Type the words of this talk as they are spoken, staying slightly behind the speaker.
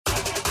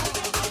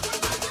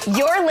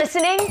You're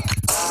listening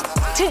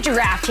to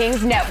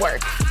DraftKings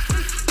Network.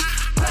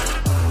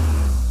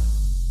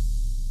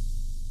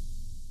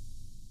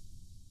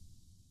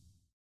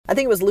 I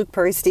think it was Luke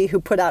Puristi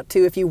who put out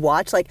too, if you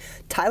watch, like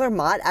Tyler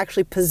Mott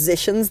actually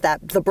positions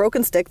the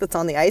broken stick that's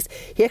on the ice.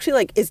 He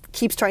actually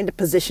keeps trying to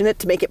position it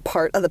to make it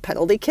part of the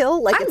penalty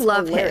kill. I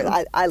love him.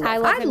 I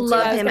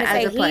love him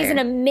as a player.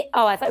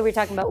 I thought we were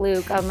talking about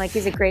Luke. I'm like,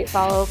 he's a great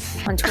follow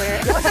on Twitter.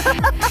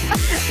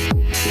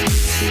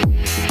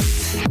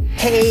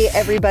 Hey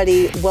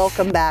everybody,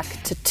 welcome back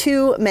to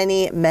Too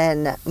Many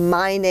Men.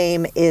 My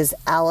name is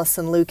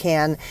Allison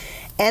Lucan,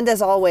 and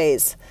as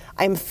always,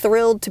 I'm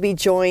thrilled to be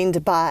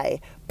joined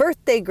by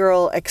birthday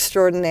girl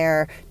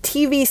extraordinaire,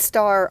 TV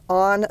star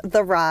on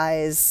the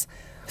rise,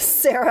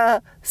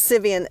 Sara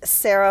Civian.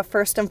 Sara,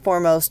 first and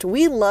foremost,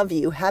 we love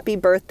you. Happy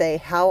birthday.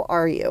 How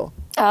are you?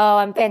 Oh,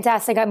 I'm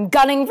fantastic. I'm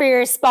gunning for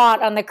your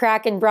spot on the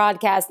Kraken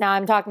broadcast. Now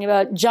I'm talking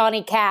about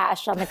Johnny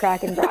Cash on the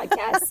Kraken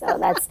broadcast. So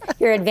that's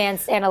your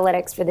advanced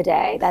analytics for the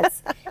day.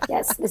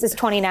 Yes, this is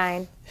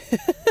 29.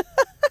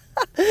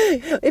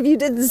 If you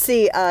didn't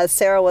see,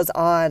 Sara was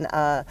on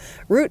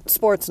Root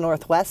Sports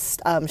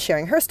Northwest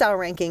sharing her style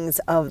rankings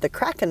of the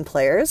Kraken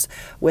players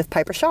with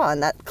Piper Shaw.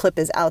 And that clip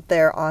is out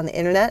there on the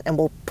internet, and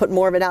we'll put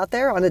more of it out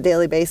there on a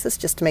daily basis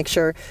just to make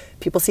sure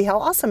people see how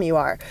awesome you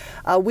are.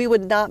 We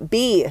would not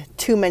be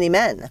Too Many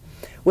Men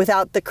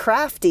without the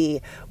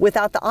crafty,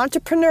 without the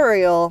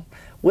entrepreneurial,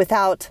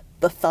 without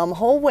the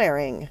thumbhole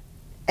wearing,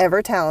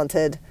 ever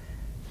talented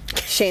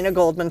Shayna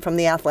Goldman from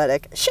The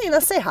Athletic.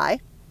 Shayna, say hi.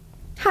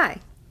 Hi.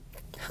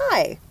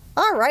 Hi.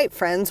 All right,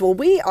 friends. Well,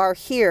 we are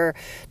here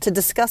to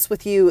discuss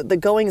with you the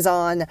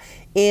goings-on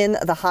in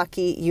the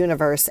hockey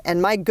universe.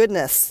 And my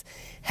goodness,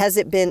 has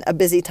it been a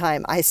busy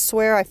time. I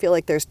swear I feel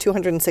like there's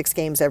 206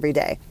 games every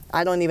day.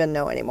 I don't even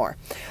know anymore.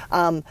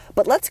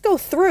 But let's go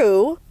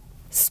through,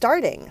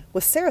 starting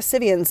with Sara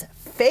Civian's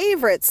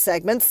favorite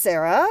segment.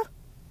 Sara?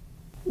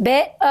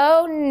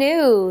 Bit-O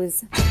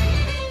News.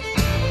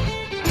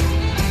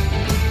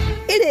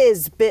 It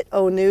is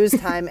Bit-O News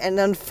time, and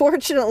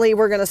unfortunately,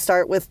 we're going to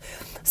start with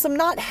some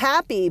not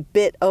happy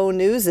Bit-O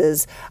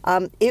Newses.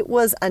 It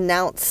was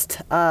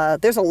announced.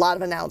 There's a lot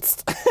of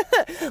announced.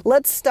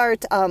 Let's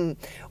start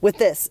with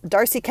this.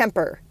 Darcy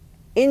Kuemper,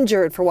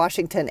 injured for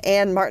Washington,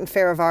 and Martin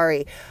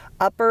Fehervary,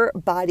 upper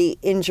body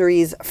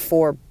injuries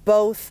for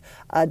both.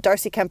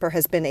 Darcy Kuemper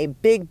has been a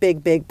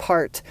big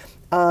part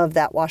of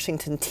that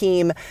Washington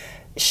team.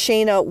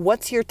 Shayna,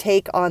 what's your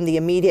take on the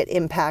immediate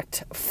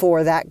impact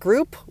for that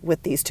group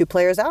with these two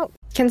players out?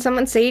 Can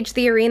someone sage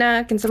the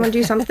arena? Can someone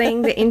do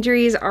something? The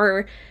injuries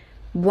are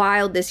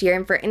wild this year,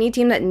 and for any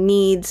team that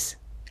needs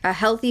a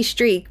healthy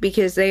streak,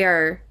 because they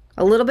are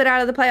a little bit out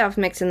of the playoff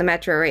mix in the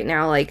Metro right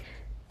now, like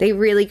they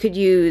really could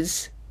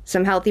use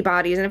some healthy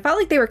bodies. And it felt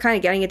like they were kind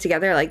of getting it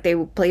together. Like they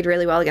played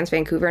really well against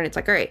Vancouver, and it's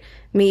like, all right,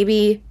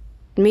 maybe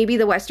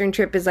the Western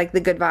trip is like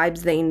the good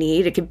vibes they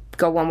need. It could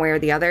go one way or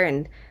the other,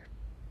 and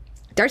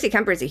Darcy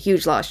Kuemper is a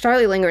huge loss.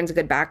 Charlie Lindgren's a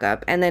good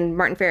backup. And then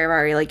Martin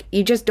Fehervary, like,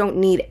 you don't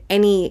need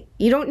any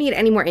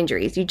more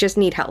injuries. You just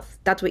need health.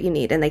 That's what you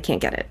need, and they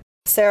can't get it.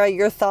 Sara,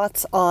 your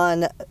thoughts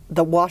on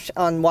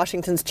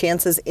Washington's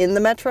chances in the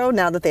Metro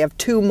now that they have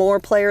two more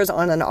players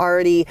on an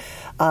already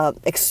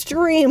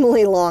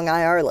extremely long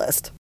IR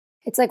list?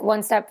 It's like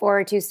one step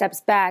forward, two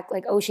steps back.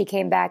 Like Oshie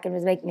came back and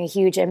was making a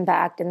huge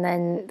impact, and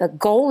then the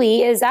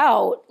goalie is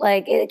out.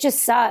 Like, it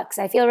just sucks.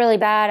 I feel really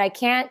bad.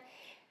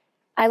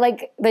 I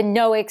like the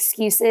no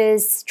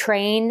excuses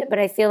train, but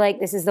I feel like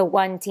this is the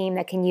one team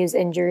that can use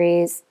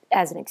injuries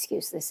as an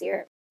excuse this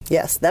year.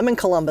 Yes, them in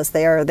Columbus,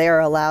 they are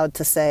allowed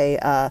to say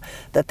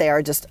that they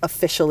are just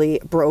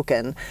officially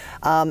broken.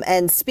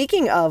 And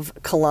speaking of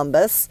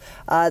Columbus,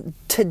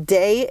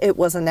 today it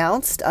was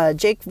announced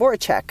Jake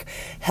Voracek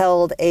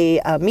held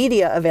a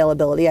media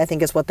availability, I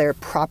think is what they're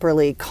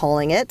properly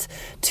calling it,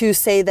 to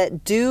say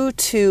that due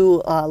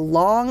to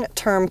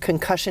long-term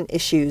concussion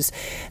issues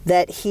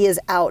that he is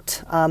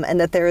out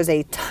and that there is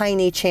a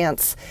tiny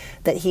chance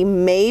that he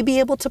may be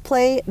able to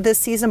play this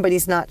season, but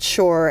he's not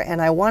sure. And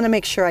I want to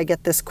make sure I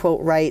get this quote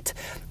right.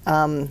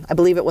 I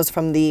believe it was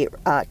from the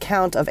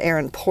account of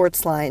Aaron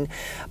Portzline,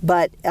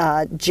 but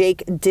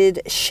Jake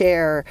did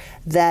share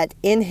that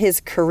in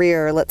his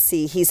career, let's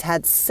see, he's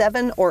had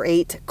 7 or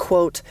 8,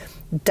 quote,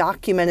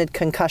 documented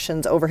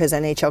concussions over his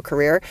NHL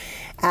career,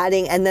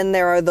 adding, and then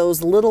there are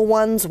those little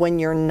ones when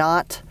you're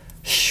not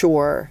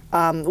sure.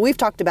 We've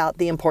talked about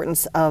the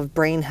importance of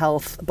brain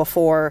health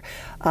before.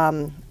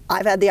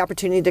 I've had the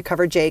opportunity to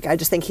cover Jake. I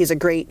just think he's a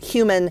great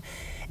human.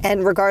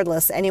 And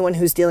regardless, anyone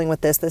who's dealing with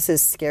this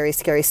is scary,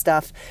 scary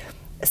stuff.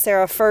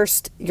 Sara,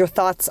 first, your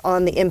thoughts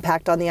on the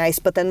impact on the ice,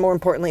 but then more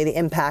importantly, the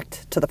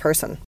impact to the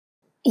person.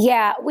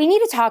 Yeah, we need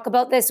to talk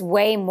about this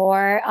way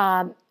more.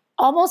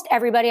 Almost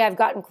everybody I've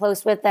gotten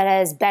close with that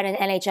has been an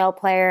NHL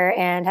player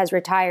and has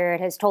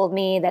retired has told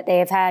me that they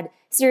have had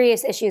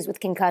serious issues with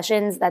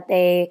concussions that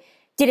they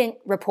didn't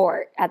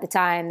report at the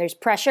time. There's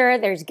pressure.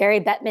 There's Gary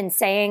Bettman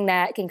saying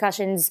that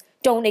concussions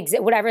don't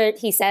exist, whatever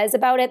he says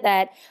about it,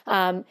 that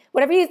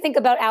whatever you think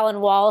about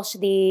Alan Walsh,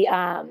 the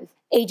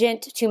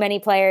agent to many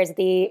players,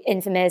 the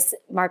infamous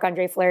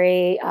Marc-Andre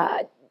Fleury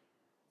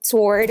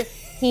sword.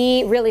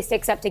 He really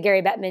sticks up to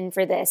Gary Bettman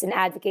for this and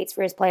advocates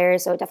for his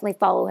players. So definitely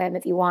follow him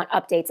if you want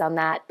updates on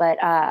that. But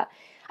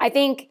I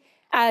think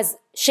as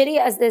shitty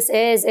as this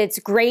is, it's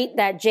great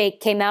that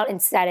Jake came out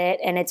and said it.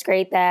 And it's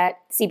great that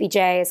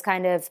CBJ is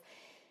kind of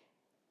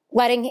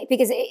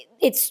because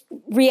it's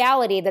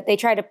reality that they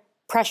try to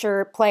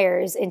pressure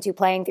players into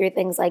playing through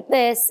things like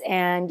this,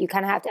 and you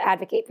kind of have to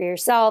advocate for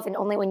yourself. And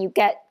only when you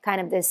get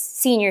kind of this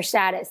senior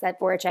status that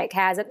Voracek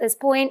has at this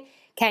point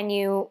can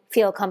you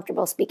feel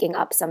comfortable speaking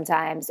up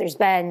sometimes. There's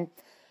been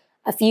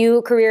a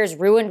few careers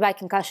ruined by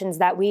concussions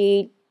that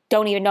we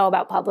don't even know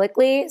about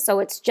publicly, so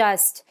it's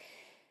just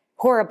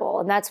horrible.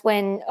 And that's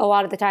when a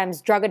lot of the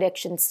times drug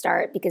addictions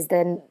start, because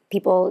then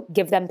people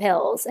give them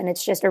pills, and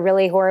it's just a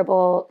really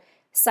horrible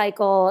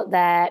cycle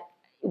that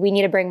we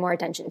need to bring more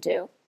attention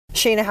to.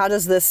 Shayna, how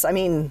does this,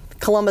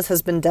 Columbus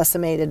has been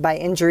decimated by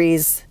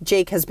injuries.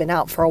 Jake has been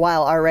out for a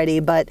while already,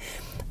 but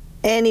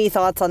any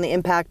thoughts on the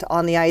impact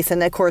on the ice?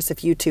 And of course,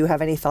 if you two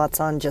have any thoughts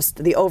on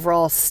just the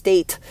overall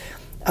state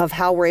of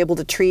how we're able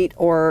to treat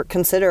or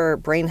consider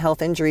brain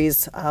health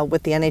injuries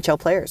with the NHL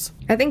players.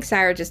 I think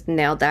Sarah just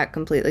nailed that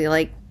completely.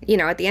 Like,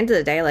 at the end of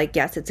the day,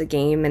 yes, it's a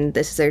game and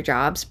this is their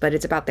jobs, but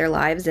it's about their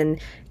lives.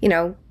 And,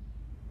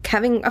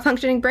 having a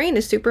functioning brain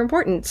is super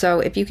important. So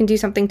if you can do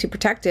something to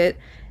protect it,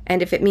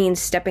 and if it means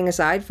stepping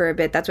aside for a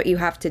bit, that's what you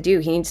have to do.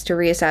 He needs to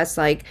reassess,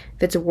 if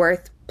it's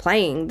worth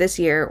playing this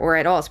year or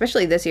at all,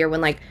 especially this year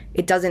when,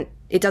 it doesn't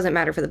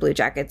matter for the Blue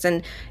Jackets.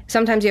 And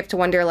sometimes you have to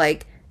wonder,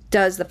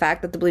 does the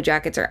fact that the Blue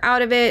Jackets are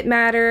out of it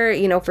matter?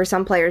 For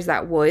some players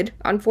that would,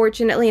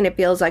 unfortunately. And it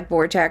feels like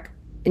Voracek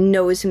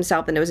knows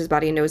himself and knows his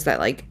body and knows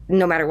that,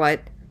 no matter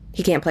what,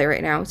 he can't play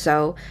right now.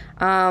 So,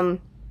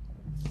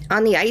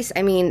 on the ice,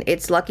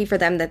 it's lucky for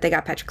them that they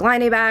got Patrik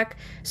Laine back.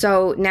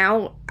 So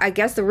now I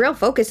guess the real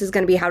focus is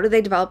going to be how do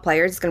they develop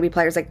players. It's going to be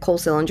players like Cole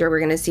Sillinger. We're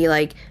going to see,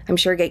 I'm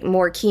sure, get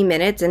more key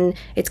minutes. And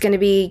it's going to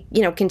be,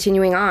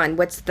 continuing on.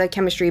 What's the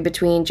chemistry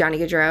between Johnny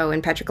Gaudreau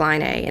and Patrik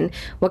Laine? And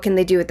what can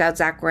they do without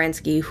Zach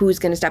Werenski? Who's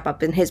going to step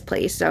up in his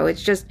place? So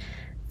it's just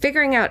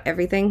figuring out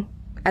everything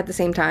at the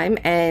same time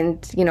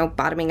and,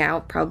 bottoming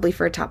out probably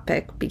for a top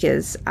pick,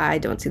 because I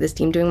don't see this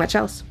team doing much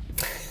else.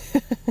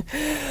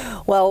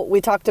 Well,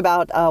 we talked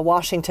about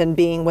Washington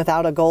being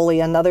without a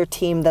goalie. Another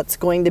team that's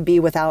going to be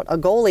without a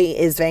goalie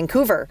is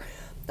Vancouver.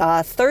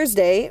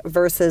 Thursday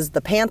versus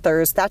the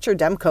Panthers, Thatcher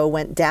Demko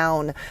went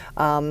down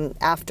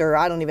after,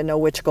 I don't even know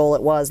which goal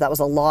it was. That was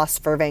a loss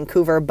for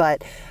Vancouver.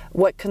 But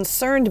what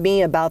concerned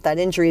me about that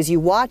injury is you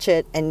watch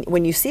it, and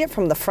when you see it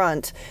from the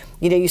front,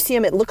 you see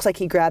him, it looks like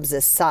he grabs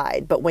his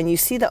side. But when you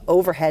see the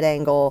overhead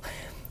angle,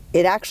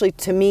 it actually,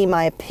 to me,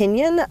 my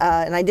opinion,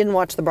 and I didn't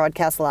watch the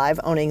broadcast live,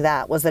 owning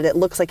that, was that it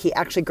looks like he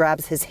actually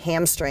grabs his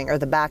hamstring or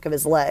the back of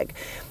his leg.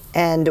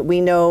 And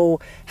we know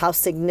how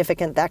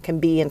significant that can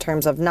be in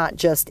terms of not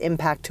just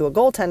impact to a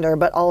goaltender,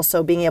 but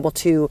also being able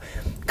to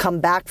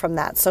come back from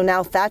that. So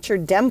now Thatcher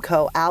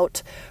Demko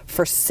out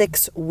for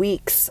 6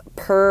 weeks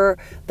per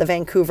the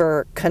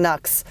Vancouver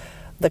Canucks.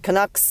 The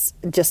Canucks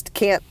just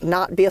can't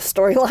not be a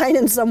storyline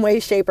in some way,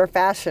 shape, or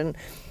fashion.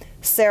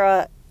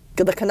 Sarah,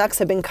 the Canucks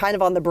have been kind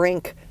of on the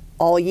brink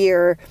all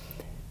year.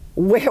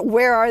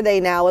 Where are they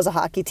now as a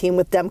hockey team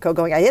with Demko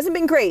going? He hasn't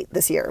been great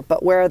this year,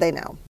 but where are they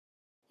now?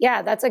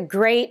 Yeah, that's a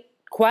great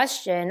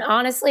question.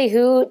 Honestly,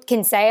 who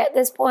can say at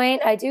this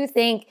point? I do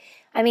think,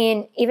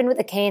 even with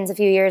the Canes a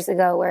few years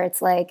ago, where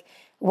it's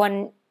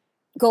one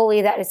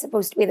goalie that is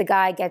supposed to be the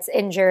guy gets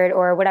injured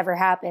or whatever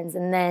happens,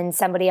 and then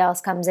somebody else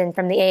comes in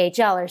from the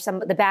AHL or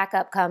the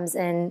backup comes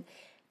in,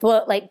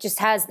 just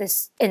has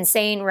this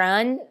insane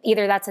run.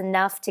 Either that's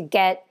enough to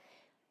get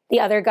the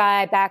other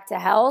guy back to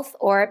health,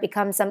 or it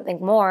becomes something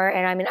more.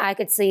 And I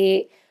could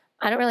see,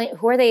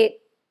 who are they?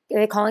 Are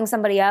they calling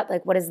somebody up?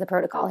 What is the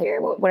protocol here?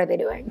 What are they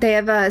doing? They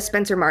have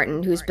Spencer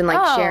Martin, who's been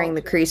sharing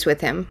the crease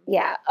with him.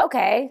 Yeah.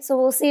 Okay. So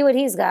we'll see what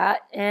he's got,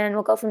 and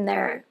we'll go from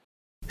there.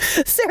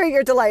 Sarah,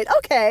 your delight.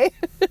 Okay.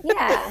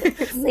 Yeah.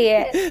 See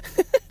it.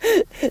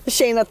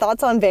 Shayna,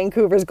 thoughts on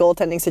Vancouver's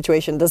goaltending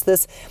situation? Does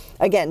this,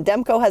 again,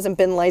 Demko hasn't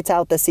been lights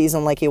out this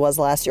season like he was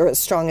last year, as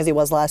strong as he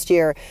was last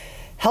year.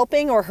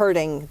 Helping or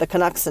hurting the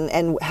Canucks,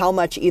 and how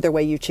much either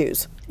way you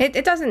choose?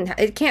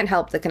 It can't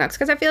help the Canucks,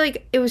 because I feel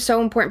like it was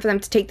so important for them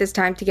to take this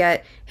time to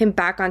get him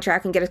back on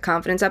track and get his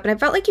confidence up. And I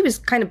felt like he was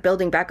kind of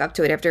building back up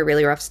to it after a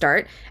really rough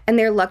start. And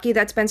they're lucky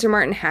that Spencer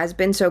Martin has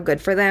been so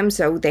good for them.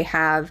 So they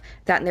have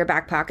that in their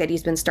back pocket.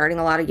 He's been starting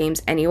a lot of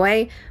games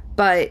anyway.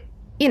 But,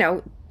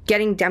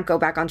 getting Demko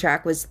back on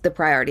track was the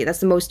priority. That's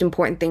the most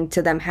important thing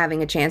to them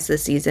having a chance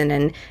this season.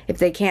 And if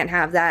they can't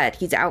have that,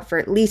 he's out for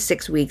at least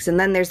 6 weeks. And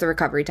then there's the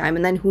recovery time.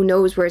 And then who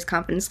knows where his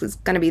confidence is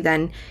going to be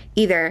then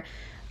either.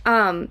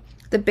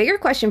 The bigger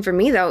question for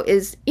me, though,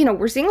 is,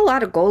 we're seeing a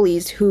lot of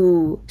goalies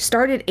who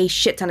started a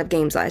shit ton of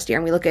games last year.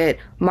 And we look at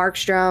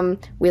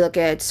Markstrom, we look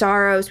at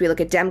Saros, we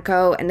look at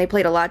Demko, and they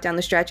played a lot down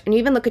the stretch. And you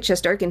even look at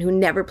Shesterkin, who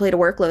never played a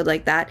workload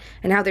like that,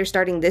 and how they're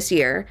starting this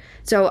year.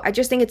 So I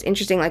just think it's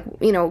interesting,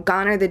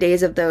 gone are the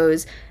days of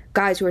those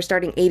guys who are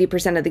starting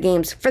 80% of the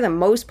games for the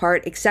most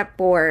part, except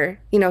for,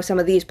 some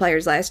of these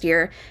players last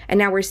year. And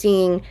now we're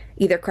seeing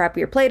either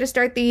crappier play to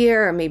start the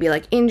year or maybe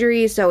like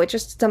injuries. So it's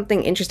just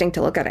something interesting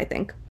to look at, I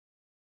think.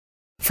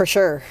 For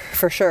sure.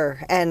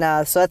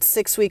 And so that's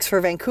 6 weeks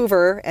for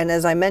Vancouver. And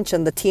as I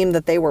mentioned, the team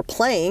that they were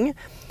playing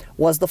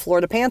was the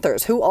Florida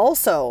Panthers, who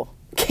also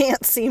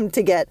can't seem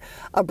to get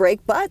a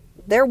break, but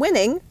they're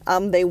winning.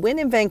 They win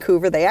in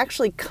Vancouver. They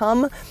actually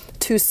come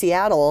to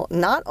Seattle,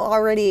 not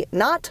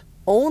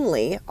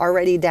only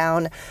already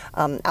down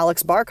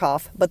Alex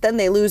Barkov, but then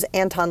they lose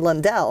Anton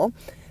Lundell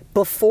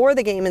before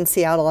the game in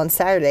Seattle on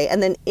Saturday.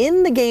 And then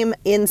in the game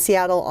in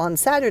Seattle on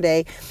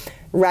Saturday,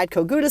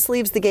 Radko Gudas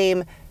leaves the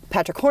game,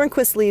 Patrick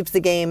Hornqvist leaves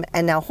the game,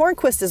 and now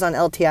Hornqvist is on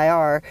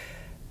LTIR.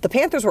 The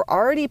Panthers were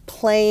already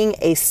playing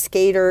a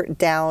skater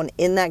down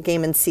in that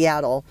game in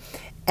Seattle,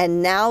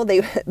 and now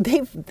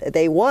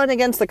they won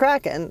against the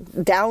Kraken,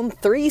 down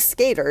 3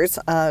 skaters.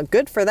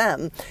 Good for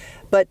them.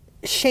 But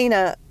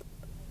Shayna,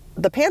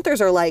 the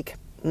Panthers are like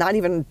not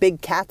even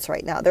big cats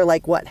right now. They're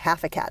like, what,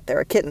 half a cat?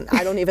 They're a kitten.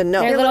 I don't even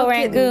know. They're little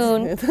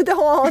Rangoon.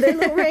 Oh, they're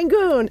little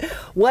Rangoon.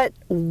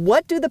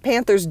 What do the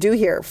Panthers do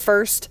here?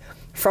 First,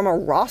 from a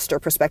roster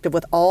perspective,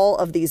 with all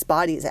of these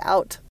bodies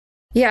out.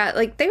 Yeah,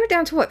 like they were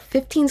down to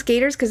 15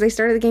 skaters because they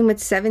started the game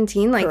with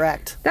 17. Like,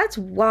 correct. That's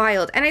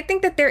wild. And I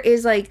think that there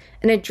is like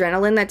an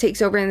adrenaline that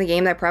takes over in the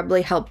game that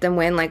probably helped them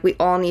win. Like, we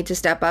all need to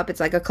step up. It's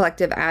like a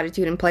collective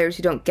attitude, and players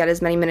who don't get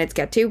as many minutes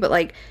get to. But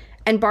like,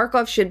 and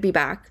Barkov should be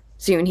back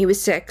soon. He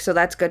was sick, so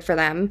that's good for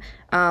them.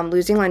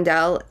 Losing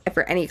Lundell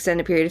for any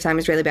extended period of time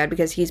is really bad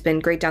because he's been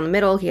great down the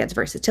middle. He has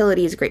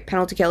versatility. He's a great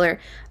penalty killer.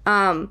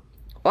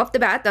 Off the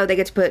bat, though, they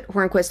get to put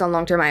Hornqvist on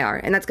long-term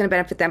IR, and that's going to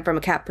benefit them from a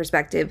cap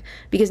perspective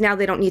because now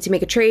they don't need to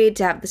make a trade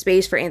to have the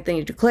space for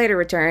Anthony Duclair to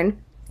return.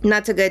 And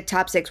that's a good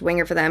top 6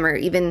 winger for them, or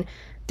even,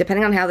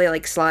 depending on how they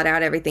like slot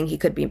out everything, he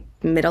could be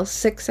middle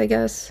 6, I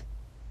guess.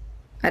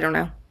 I don't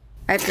know.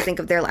 I have to think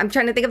of I'm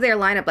trying to think of their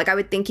lineup. Like, I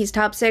would think he's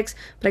top 6,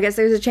 but I guess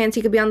there's a chance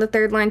he could be on the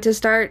 3rd line to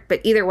start. But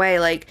either way,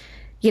 like,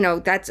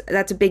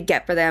 that's a big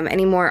get for them.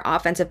 Any more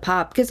offensive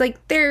pop, because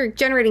like they're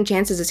generating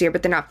chances this year,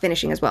 but they're not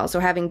finishing as well. So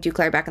having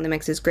Duclair back in the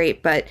mix is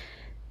great, but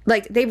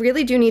like they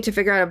really do need to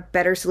figure out a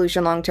better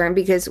solution long term,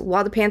 because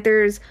while the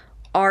Panthers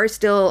are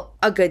still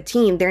a good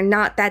team, they're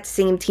not that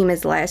same team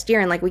as last year.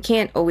 And like, we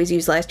can't always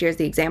use last year as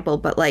the example,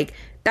 but like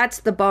that's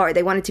the bar.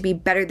 They want it to be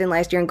better than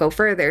last year and go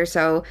further.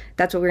 So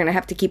that's what we're gonna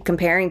have to keep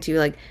comparing to.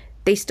 Like,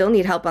 they still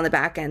need help on the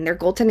back end. Their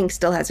goaltending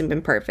still hasn't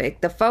been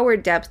perfect. The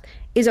forward depth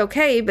is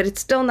okay, but it's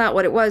still not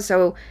what it was.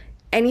 So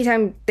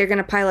anytime they're going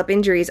to pile up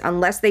injuries,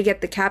 unless they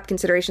get the cap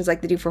considerations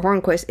like they do for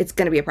Hornqvist, it's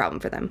going to be a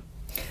problem for them.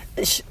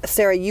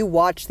 Sarah, you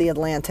watch The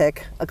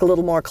Atlantic a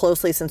little more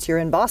closely since you're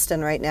in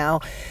Boston right now.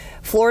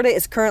 Florida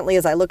is currently,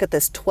 as I look at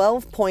this,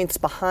 12 points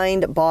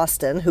behind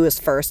Boston, who is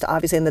first,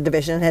 obviously, in the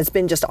division, has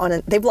been just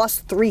on they've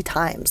lost 3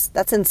 times.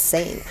 That's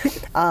insane.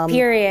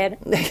 Period.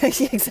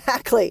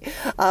 Exactly.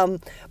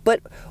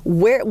 But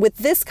with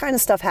this kind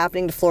of stuff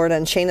happening to Florida,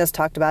 and Shayna's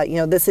talked about,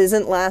 this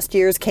isn't last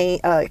year's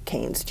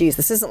Canes.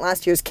 This isn't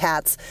last year's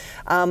Cats.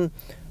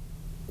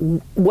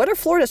 What are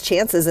Florida's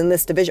chances in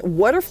this division?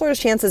 What are Florida's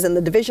chances in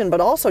the division, but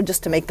also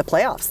just to make the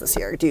playoffs this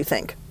year, do you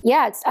think?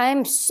 Yeah,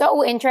 I'm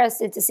so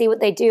interested to see what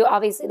they do.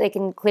 Obviously, they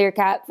can clear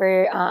cap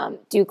for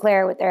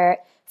Duclair with their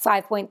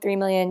 $5.3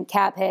 million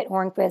cap hit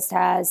Hornqvist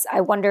has.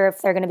 I wonder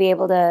if they're going to be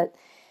able to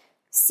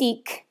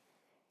seek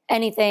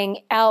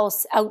anything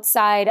else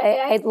outside.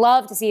 I'd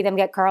love to see them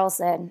get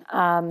Carlson,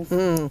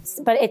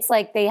 but it's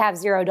like they have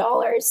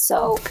 $0.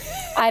 So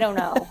I don't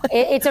know.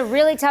 It's a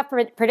really tough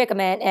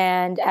predicament.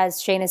 And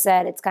as Shayna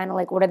said, it's kind of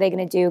like, what are they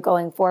going to do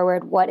going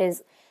forward? What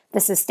is the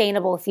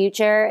sustainable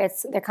future?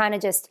 They're kind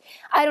of just,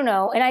 I don't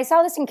know. And I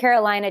saw this in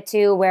Carolina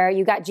too, where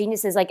you got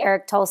geniuses like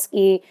Eric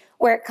Tulsky,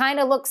 where it kind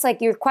of looks like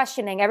you're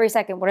questioning every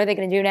second, what are they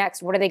going to do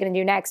next? What are they going to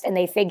do next? And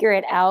they figure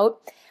it out.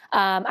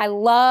 I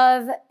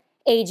love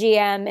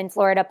AGM in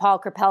Florida, Paul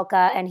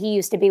Krapelka, and he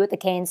used to be with the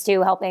Canes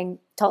too, helping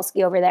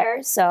Tulsky over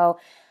there. So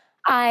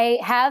I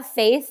have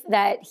faith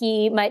that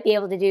he might be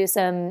able to do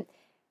some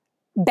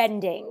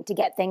bending to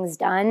get things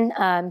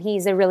done.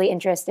 He's a really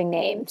interesting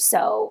name,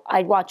 so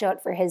I'd watch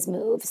out for his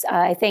moves.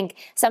 I think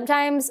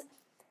sometimes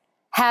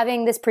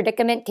having this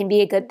predicament can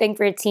be a good thing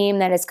for a team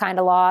that is kind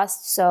of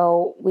lost.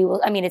 So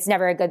it's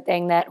never a good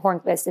thing that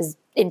Hornqvist is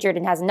injured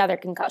and has another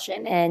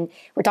concussion. And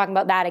we're talking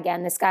about that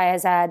again. This guy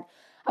has had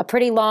a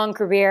pretty long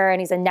career, and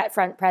he's a net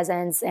front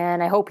presence,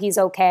 and I hope he's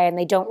okay and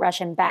they don't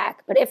rush him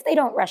back. But if they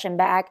don't rush him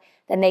back,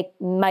 then they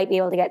might be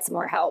able to get some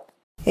more help.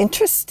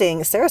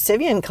 Interesting. Sarah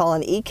Sivian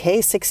calling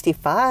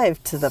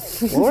EK65 to the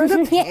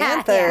Florida Panthers.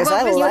 Yeah.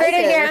 Well, I like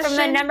it. Here from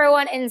the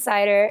 #1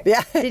 insider.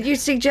 Yeah. Did you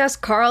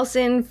suggest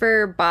Carlson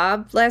for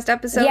Bob last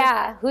episode?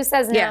 Yeah. Who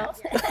says no? Yeah.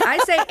 I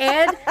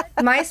say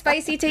my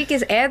spicy take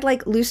is add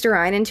like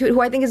Luosterainen to it,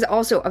 who I think is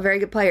also a very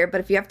good player. But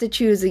if you have to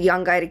choose a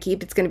young guy to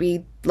keep, it's going to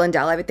be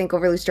Lundell, I would think,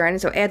 over Luosterainen.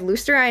 So add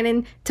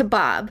Luosterainen to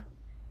Bob.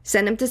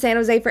 Send him to San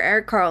Jose for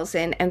Erik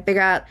Karlsson and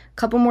figure out a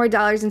couple more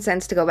dollars and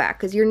cents to go back.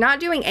 Because you're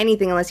not doing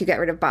anything unless you get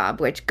rid of Bob,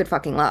 which good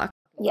fucking luck.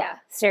 Yeah,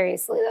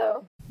 seriously,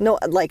 though. No,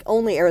 like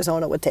only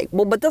Arizona would take.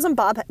 Well, but doesn't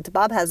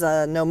Bob has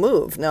a no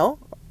move, no?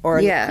 Or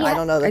Yeah, I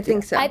don't know. I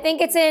think so. I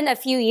think it's in a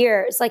few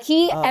years. Like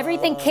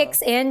everything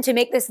kicks in to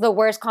make this the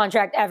worst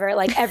contract ever.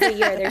 Like every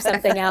year there's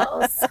something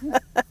else.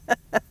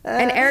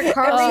 And Eric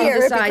Carlson year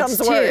it decides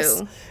becomes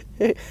worse.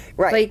 too.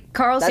 Right. Like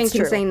Carlson That's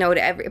can true. say no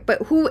to every.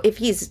 But who, if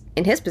he's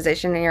in his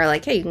position and you're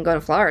like, hey, you can go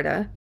to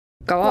Florida,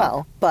 go off.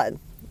 Well, but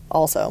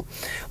also,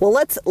 well,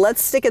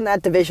 let's stick in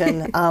that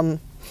division.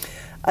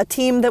 A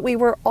team that we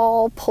were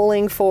all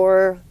pulling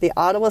for, the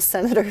Ottawa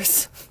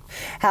Senators,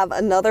 have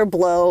another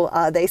blow.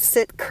 They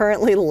sit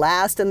currently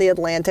last in the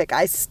Atlantic.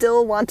 I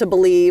still want to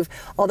believe,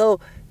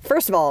 although,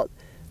 first of all,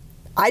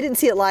 I didn't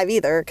see it live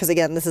either, because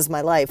again, this is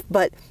my life,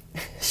 but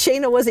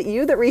Shayna, was it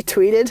you that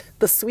retweeted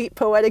the sweet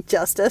poetic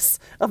justice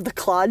of the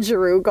Claude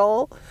Giroux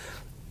goal?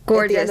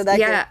 Gorgeous. At the end of that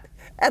Yeah. game?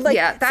 And like,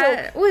 yeah,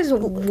 that was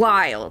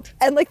wild.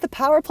 And like the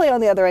power play on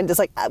the other end is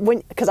like,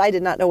 because I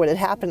did not know what had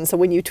happened. So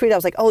when you tweet, I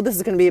was like, oh, this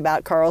is going to be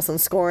about Carlson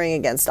scoring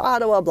against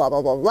Ottawa, blah,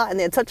 blah, blah, blah. And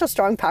they had such a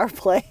strong power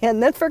play.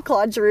 And then for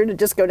Claude Giroux to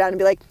just go down and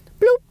be like,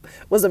 bloop,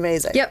 was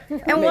amazing. Yep.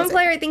 And one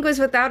player I think was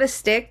without a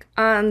stick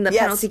on the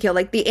penalty kill,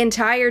 like the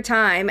entire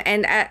time.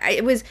 And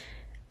I was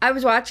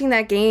watching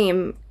that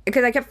game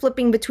because I kept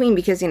flipping between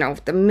because, you know,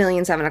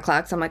 the 7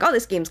 o'clock. So I'm like, oh,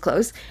 this game's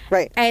close.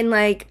 Right. And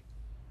like,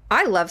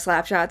 I love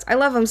slap shots. I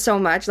love them so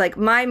much. Like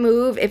my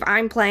move, if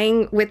I'm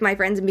playing with my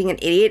friends and being an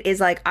idiot,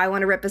 is like I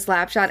want to rip a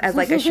slap shot as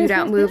like a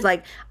shootout move.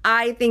 Like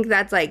I think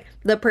that's like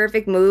the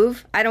perfect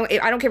move. I don't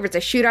care if it's a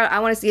shootout. I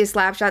want to see a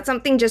slap shot,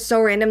 something just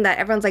so random that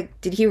everyone's like,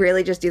 did he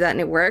really just do that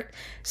and it worked?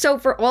 So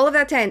for all of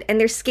that to end, and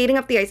they're skating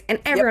up the ice, and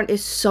everyone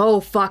is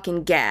so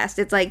fucking gassed.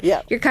 It's like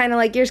you're kind of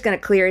like you're just gonna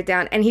clear it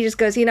down, and he just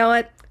goes, you know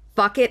what,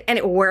 fuck it, and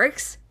it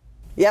works.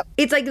 Yep.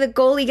 It's like the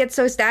goalie gets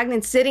so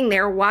stagnant sitting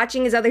there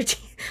watching his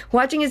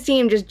his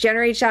team just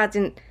generate shots,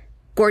 and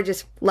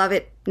gorgeous. Love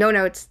it. No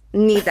notes.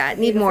 Need that.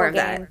 Need more of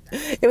that.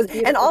 It was,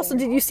 and also,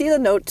 did you see the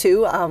note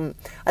too? I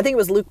think it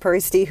was Luke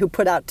Puristi who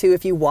put out too.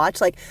 If you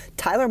watch, like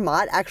Tyler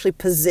Mott actually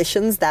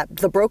positions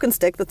the broken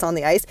stick that's on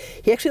the ice.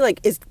 He actually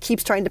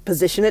keeps trying to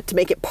position it to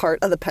make it part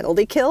of the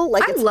penalty kill.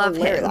 Like I it's love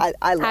hilarious. him.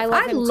 I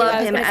love him.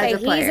 love him as a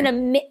player.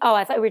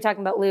 I thought we were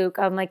talking about Luke.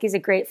 I'm like, he's a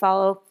great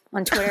follow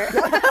on Twitter.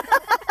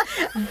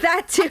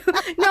 That too.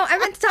 No, I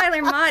meant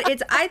Tyler Mott.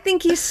 I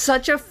think he's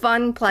such a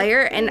fun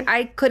player, and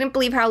I couldn't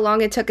believe how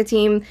long it took a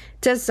team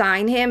to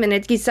sign him.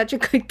 And he's such a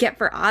good get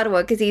for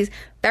Ottawa because he's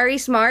very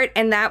smart,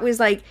 and that was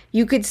like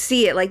you could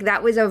see it. Like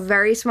that was a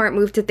very smart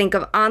move to think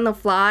of on the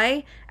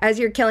fly as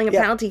you're killing a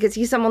penalty because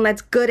he's someone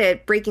that's good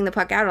at breaking the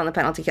puck out on the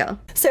penalty kill.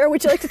 Sarah,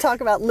 would you like to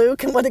talk about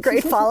Luke and what a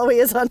great follow he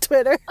is on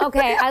Twitter?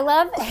 Okay, I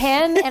love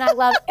him, and I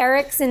love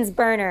Ericsson's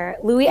burner,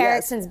 Louis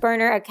Ericsson's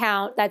burner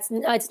account.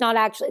 It's not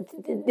actually.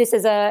 This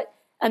is a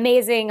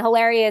amazing,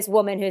 hilarious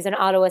woman who's an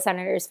Ottawa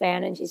Senators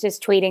fan, and she's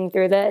just tweeting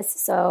through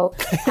this. So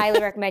highly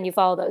recommend you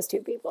follow those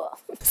two people.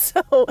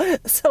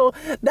 So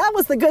that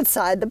was the good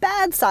side. The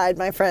bad side,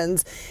 my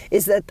friends,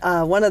 is that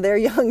one of their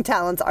young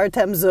talents,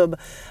 Artem Zub,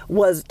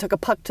 took a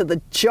puck to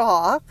the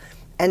jaw,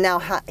 and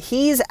now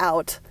he's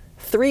out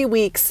 3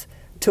 weeks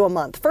to a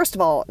month. First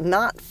of all,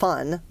 not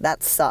fun.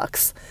 That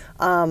sucks.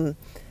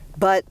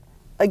 But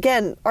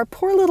again, our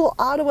poor little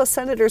Ottawa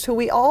Senators, who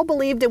we all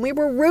believed in, we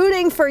were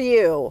rooting for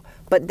you.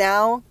 But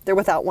now they're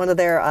without one of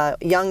their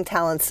young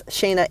talents.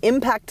 Shayna,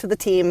 impact to the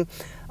team,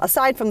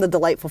 aside from the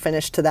delightful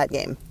finish to that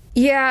game.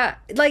 Yeah,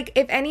 like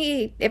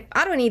if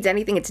Ottawa needs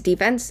anything, it's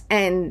defense,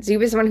 and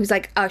Zub is someone who's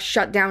like a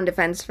shutdown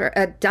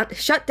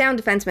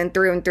defenseman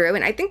through and through.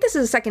 And I think this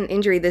is a second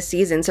injury this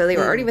season, so they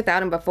were already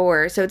without him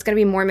before. So it's going to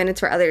be more minutes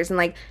for others, and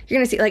like you're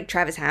going to see like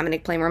Travis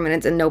Hamonic play more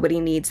minutes, and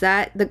nobody needs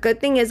that. The good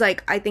thing is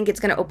like I think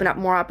it's going to open up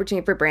more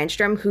opportunity for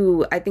Brandstrom,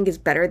 who I think is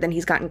better than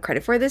he's gotten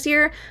credit for this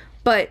year.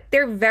 But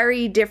they're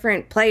very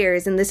different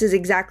players, and this is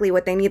exactly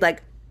what they need.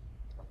 Like,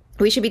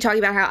 we should be talking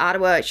about how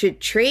Ottawa should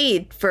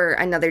trade for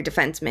another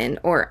defenseman,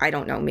 or I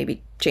don't know,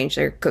 maybe change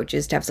their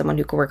coaches to have someone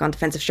who can work on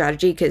defensive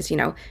strategy because, you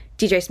know,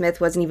 DJ Smith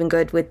wasn't even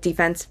good with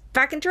defense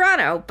back in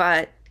Toronto,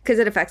 but because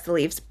it affects the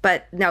Leafs.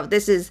 But no,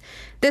 this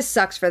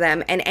sucks for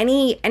them. And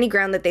any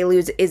ground that they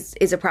lose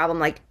is a problem.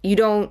 Like, you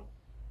don't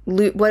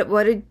lose,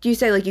 what did you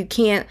say? Like, you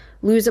can't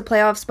lose a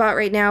playoff spot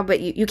right now, but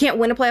you can't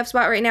win a playoff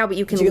spot right now, but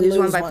you can lose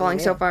one by falling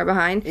so far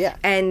behind. Yeah.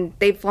 And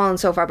they've fallen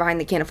so far behind,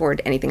 they can't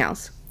afford anything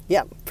else.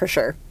 Yeah, for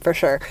sure.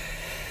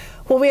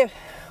 Well,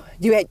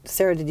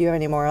 Sarah, did you have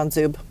any more on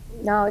Zub?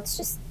 No, it's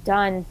just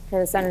done for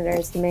the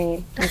Senators to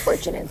me,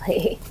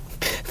 unfortunately.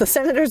 The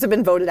Senators have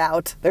been voted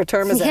out. Their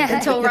term is ended.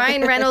 Until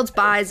Ryan Reynolds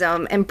buys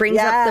them and brings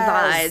up the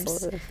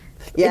vibes.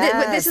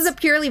 Yes. This is a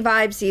purely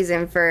vibe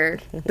season for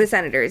the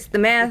Senators. The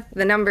math,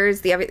 the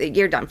numbers,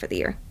 you're done for the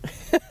year.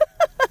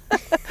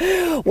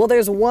 Well,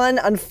 there's one,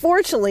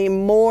 unfortunately,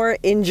 more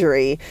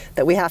injury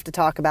that we have to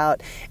talk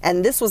about.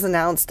 And this was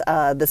announced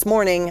this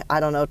morning. I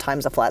don't know,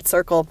 time's a flat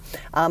circle.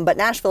 But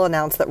Nashville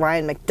announced that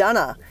Ryan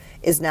McDonagh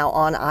is now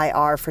on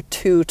IR for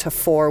 2 to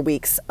 4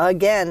 weeks.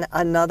 Again,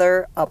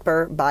 another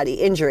upper body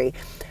injury.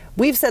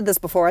 we've said this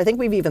before. I think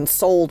we've even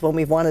sold when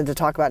we've wanted to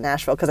talk about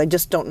Nashville because I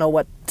just don't know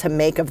what to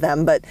make of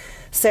them. But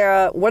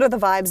Sarah, what are the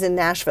vibes in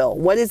Nashville?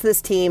 What is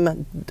this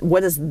team?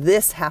 What does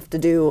this have to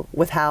do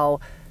with how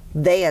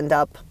they end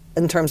up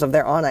in terms of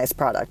their on-ice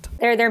product?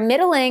 They're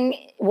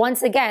middling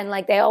once again,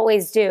 like they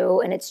always do,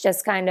 and it's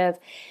just kind of,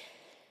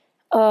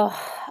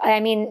 I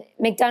mean,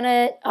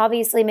 McDonough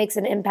obviously makes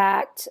an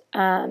impact,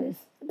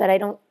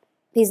 but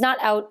he's not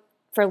out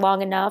for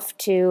long enough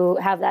to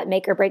have that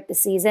make or break the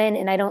season,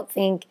 and I don't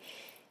think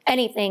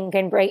anything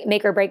can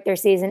make or break their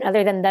season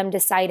other than them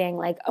deciding,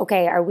 like,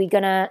 okay, are we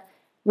gonna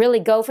really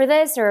go for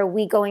this, or are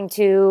we going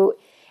to?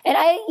 And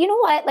you know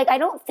what? Like, I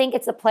don't think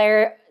it's the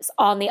players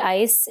on the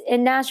ice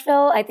in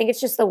Nashville. I think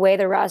it's just the way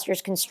the roster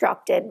is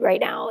constructed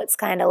right now. It's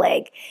kind of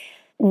like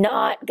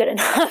not good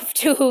enough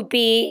to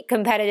be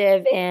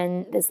competitive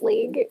in this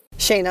league.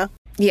 Shayna?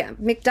 Yeah,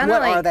 McDonough.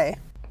 What are they?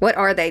 What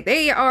are they?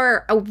 They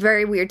are a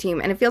very weird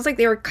team, and it feels like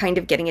they were kind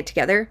of getting it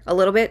together a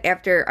little bit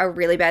after a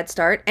really bad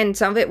start. And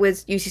some of it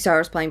was UC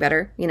Saros playing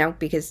better,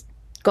 because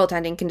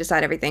goaltending can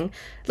decide everything.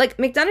 Like,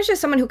 McDonough's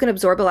just someone who can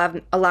absorb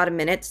a lot of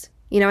minutes.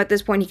 At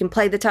this point, he can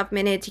play the tough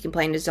minutes, he can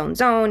play in his own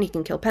zone, he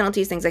can kill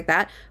penalties, things like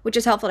that, which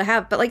is helpful to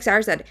have. But like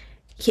Sarah said,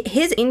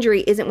 his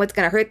injury isn't what's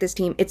going to hurt this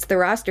team. It's the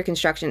roster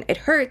construction. It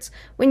hurts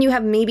when you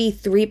have maybe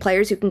 3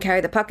 players who can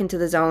carry the puck into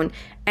the zone,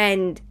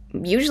 and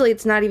usually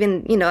it's not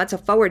even, that's a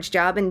forward's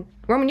job, and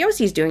Roman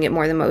Jossi's doing it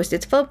more than most.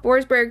 It's Filip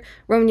Forsberg,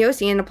 Roman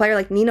Josi, and a player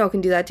like Nino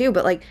can do that too.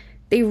 But like,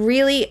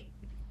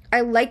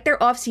 I like their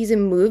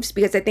offseason moves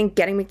because I think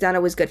getting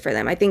McDonough was good for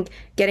them. I think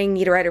getting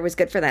Niederreiter was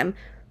good for them.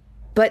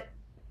 But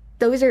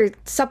those are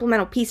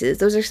supplemental pieces.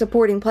 Those are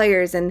supporting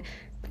players, and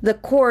the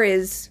core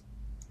is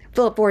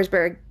Filip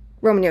Forsberg,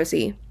 Roman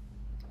Josi,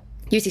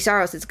 UC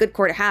Saros. It's a good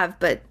core to have,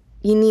 but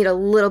you need a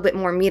little bit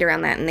more meat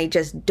around that, and they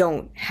just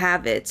don't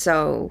have it.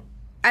 So,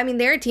 I mean,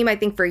 they're a team I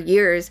think for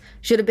years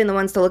should have been the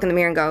ones to look in the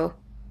mirror and go,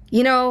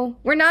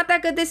 we're not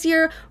that good this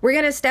year. We're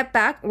going to step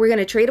back. We're going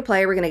to trade a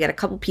player. We're going to get a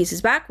couple pieces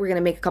back. We're going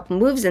to make a couple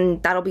moves,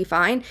 and that'll be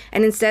fine.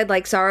 And instead,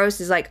 like, Saros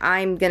is like,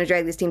 I'm going to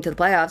drag this team to the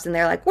playoffs. And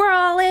they're like, we're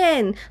all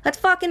in. Let's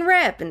fucking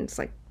rip. And it's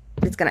like,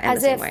 it's going to end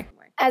the same way.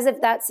 As if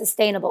that's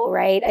sustainable,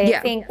 right? I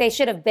think they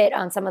should have bit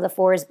on some of the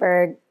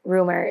Forsberg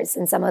rumors,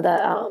 and some of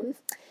the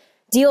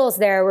deals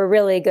there were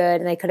really good,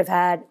 and they could have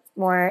had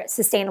more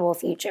sustainable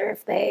future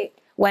if they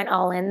went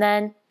all in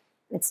then.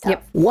 It's tough.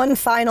 Yep. One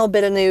final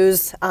bit of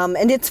news,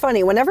 and it's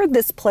funny, whenever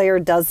this player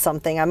does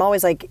something, I'm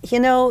always like,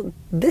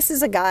 this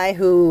is a guy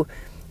who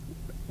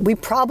we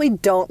probably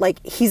don't,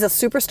 like, he's a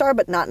superstar,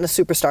 but not in a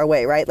superstar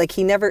way, right? Like,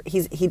 he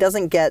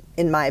doesn't get,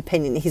 in my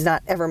opinion, he's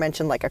not ever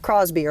mentioned like a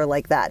Crosby or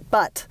like that.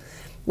 But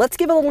let's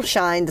give a little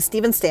shine to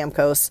Steven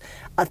Stamkos.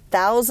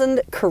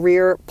 1,000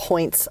 career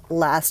points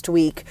last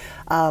week.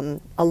 A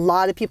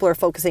lot of people are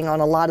focusing on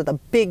a lot of the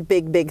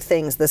big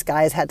things this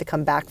guy has had to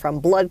come back from.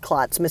 Blood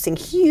clots, missing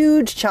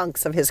huge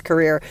chunks of his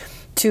career,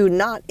 to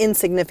not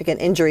insignificant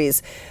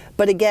injuries.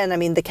 But again, I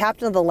mean, the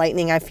captain of the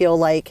Lightning, I feel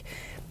like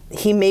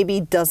he maybe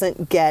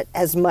doesn't get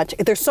as much.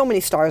 There's so many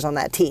stars on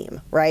that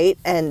team, right?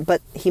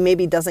 But he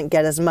maybe doesn't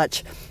get as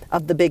much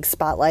of the big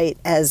spotlight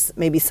as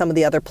maybe some of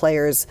the other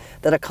players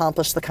that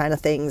accomplish the kind of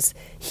things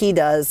he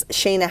does.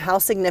 Shayna, how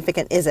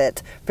significant is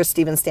it for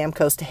Steven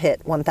Stamkos to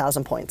hit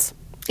 1,000 points?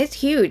 It's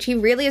huge. He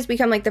really has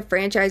become like the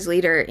franchise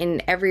leader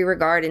in every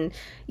regard. And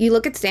you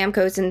look at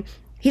Stamkos, and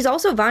he's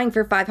also vying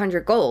for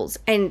 500 goals,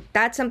 and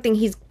that's something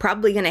he's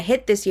probably going to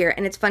hit this year.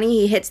 And it's funny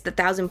he hits the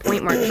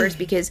 1,000-point mark first,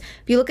 because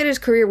if you look at his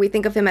career, we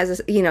think of him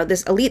as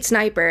this elite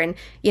sniper and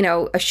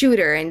a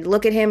shooter, and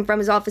look at him from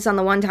his office on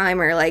the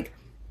one-timer. Like,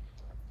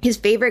 his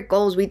favorite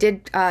goals, we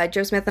did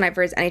Joe Smith and I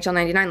for his NHL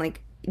 99.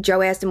 Like,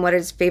 Joe asked him what are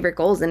his favorite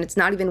goals, and it's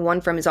not even one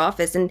from his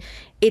office, and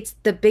it's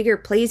the bigger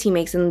plays he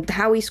makes and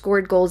how he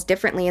scored goals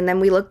differently. And then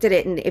we looked at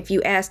it, and if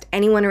you asked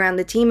anyone around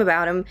the team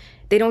about him,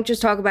 they don't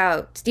just talk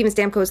about Steven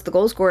Stamkos, the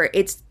goal scorer.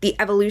 It's the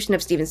evolution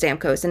of Steven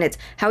Stamkos, and it's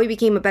how he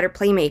became a better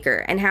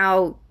playmaker, and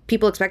how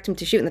people expect him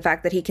to shoot, and the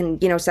fact that he can,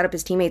 set up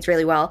his teammates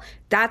really well.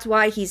 That's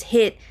why he's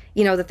hit,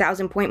 the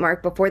 1,000-point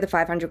mark before the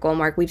 500-goal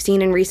mark. We've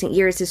seen in recent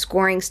years his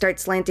scoring start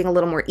slanting a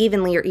little more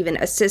evenly, or even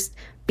assists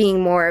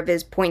being more of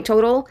his point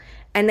total.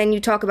 And then you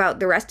talk about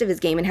the rest of his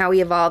game and how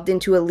he evolved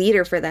into a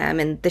leader for them,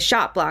 and the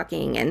shot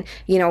blocking, and,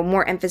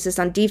 more emphasis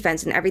on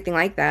defense and everything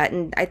like that.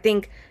 And I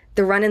think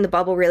the run in the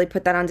bubble really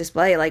put that on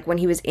display. Like, when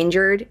he was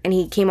injured and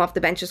he came off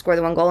the bench to score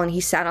the 1 goal, and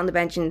he sat on the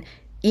bench and,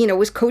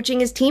 was coaching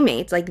his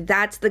teammates. Like,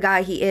 that's the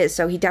guy he is.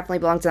 So he definitely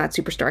belongs in that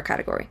superstar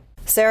category.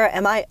 Sarah,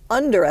 am I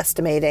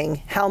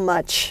underestimating how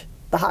much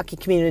the hockey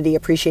community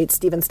appreciates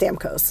Steven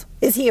Stamkos?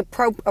 Is he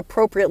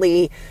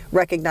appropriately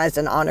recognized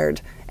and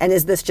honored? And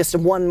is this just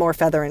one more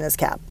feather in his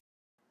cap?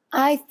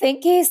 I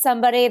think he's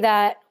somebody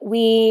that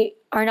we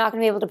are not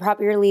going to be able to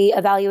properly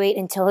evaluate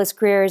until his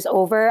career is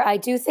over. I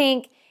do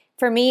think,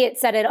 for me, it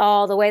said it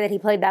all, the way that he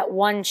played that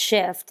one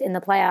shift in the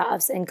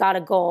playoffs and got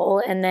a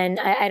goal. And then,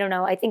 I don't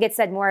know, I think it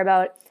said more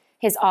about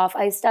his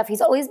off-ice stuff.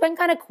 He's always been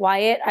kind of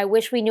quiet. I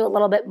wish we knew a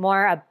little bit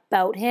more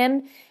about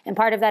him. And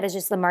part of that is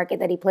just the market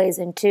that he plays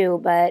in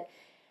too. But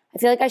I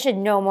feel like I should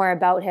know more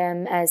about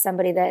him as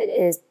somebody that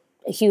is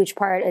a huge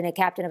part and a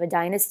captain of a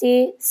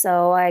dynasty.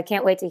 So I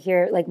can't wait to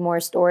hear like more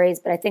stories.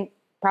 But I think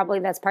probably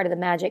that's part of the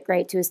magic,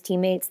 right, to his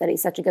teammates, that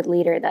he's such a good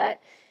leader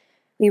that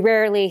we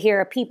rarely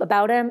hear a peep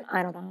about him.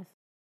 I don't know.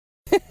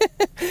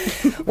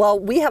 Well,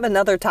 we have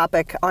another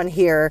topic on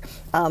here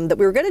that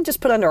we were going to just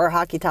put under our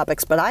hockey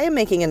topics, but I am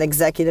making an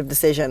executive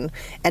decision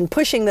and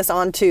pushing this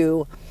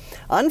onto,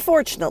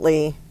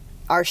 unfortunately,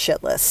 our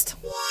shit list.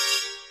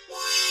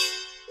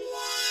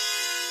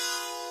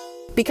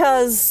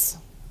 Because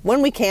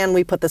when we can,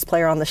 we put this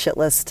player on the shit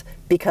list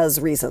because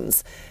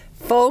reasons.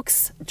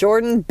 Folks,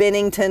 Jordan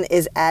Binnington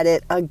is at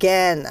it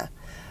again.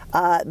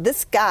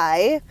 This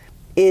guy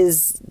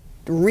is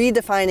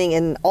redefining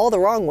in all the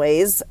wrong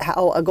ways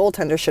how a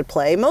goaltender should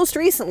play. Most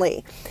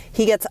recently,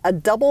 he gets a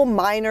double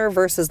minor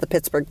versus the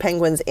Pittsburgh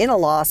Penguins in a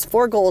loss,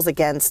 4 goals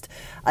against,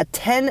 a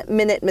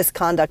 10-minute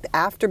misconduct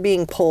after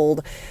being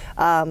pulled.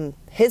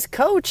 His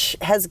coach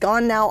has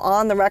gone now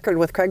on the record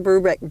with Craig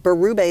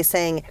Berube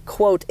saying,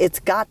 quote, "It's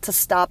got to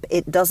stop.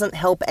 It doesn't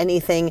help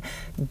anything.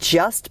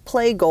 Just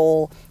play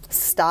goal.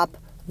 Stop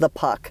the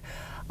puck."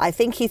 I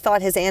think he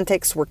thought his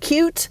antics were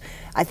cute.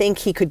 I think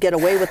he could get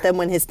away with them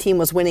when his team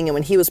was winning and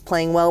when he was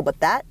playing well, but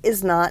that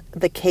is not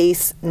the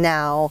case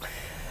now.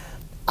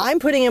 I'm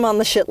putting him on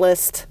the shit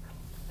list.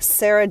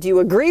 Sarah, do you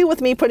agree with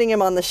me putting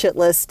him on the shit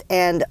list?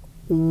 And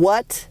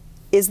what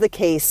is the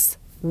case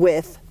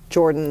with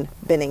Jordan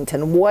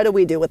Binnington? What do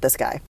we do with this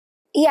guy?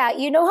 Yeah,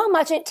 you know how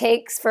much it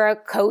takes for a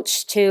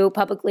coach to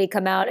publicly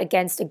come out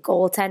against a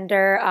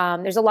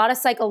goaltender. There's a lot of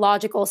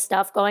psychological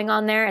stuff going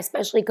on there,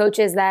 especially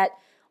coaches that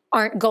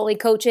aren't goalie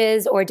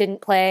coaches or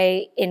didn't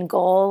play in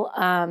goal.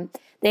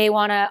 They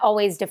want to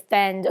always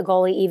defend a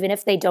goalie even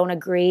if they don't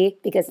agree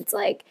because it's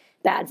like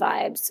bad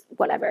vibes,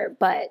 whatever.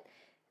 But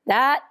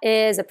that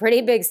is a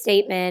pretty big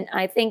statement.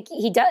 I think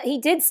he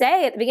did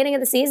say at the beginning of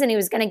the season he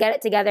was going to get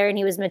it together and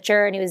he was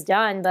mature and he was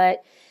done.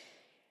 But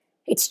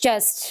it's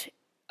just,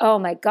 oh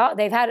my God,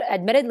 they've had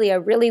admittedly a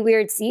really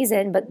weird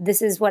season, but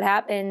this is what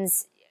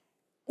happens.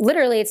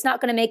 Literally, it's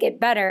not going to make it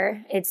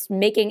better. It's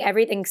making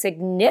everything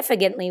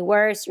significantly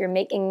worse. You're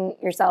making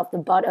yourself the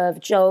butt of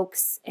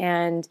jokes,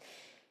 and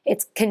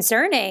it's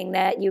concerning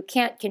that you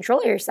can't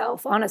control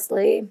yourself,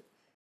 honestly.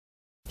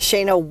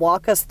 Shayna,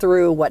 walk us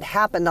through what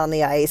happened on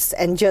the ice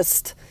and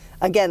just,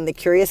 again, the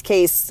curious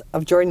case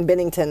of Jordan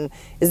Binnington.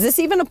 Is this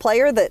even a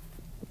player that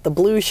the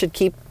Blues should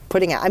keep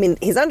putting out? I mean,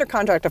 he's under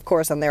contract, of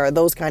course, and there are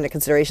those kind of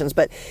considerations,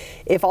 but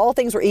if all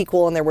things were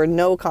equal and there were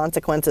no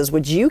consequences,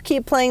 would you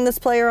keep playing this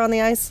player on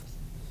the ice?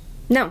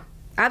 No,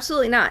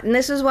 absolutely not. And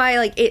this is why,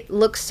 like, it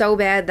looks so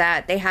bad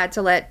that they had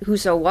to let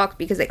Husso walk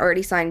because they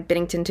already signed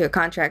Binnington to a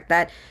contract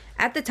that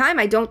at the time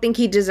I don't think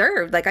he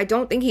deserved. Like, I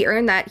don't think he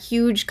earned that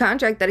huge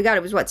contract that he got.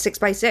 It was,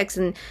 6x6?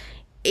 And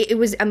it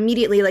was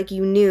immediately like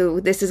you knew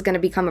this is going to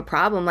become a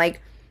problem.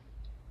 Like,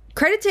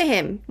 credit to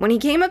him. When he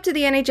came up to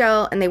the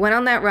NHL and they went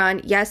on that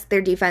run, yes,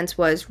 their defense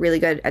was really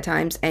good at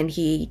times and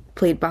he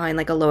played behind,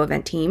 like, a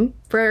low-event team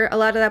for a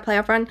lot of that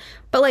playoff run.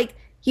 But, like,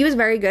 he was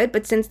very good.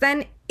 But since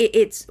then,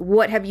 it's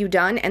what have you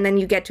done? And then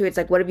you get to it's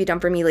like, what have you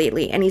done for me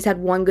lately? And he's had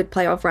one good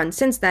playoff run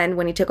since then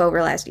when he took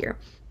over last year.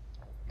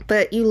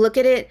 But you look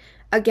at it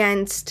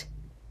against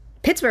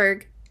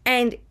Pittsburgh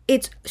and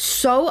it's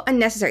so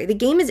unnecessary. The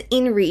game is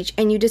in reach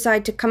and you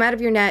decide to come out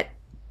of your net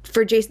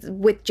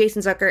with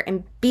Jason Zucker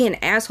and be an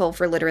asshole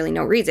for literally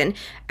no reason.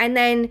 And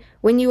then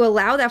when you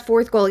allow that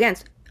 4th goal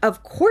against,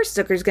 of course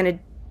Zucker's going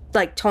to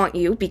like taunt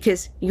you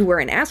because you were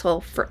an asshole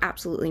for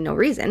absolutely no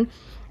reason.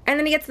 And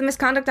then he gets the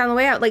misconduct on the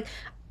way out. Like,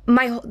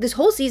 this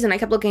whole season, I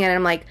kept looking at it,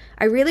 I'm like,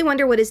 I really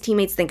wonder what his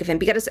teammates think of him.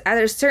 Because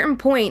at a certain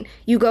point,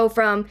 you go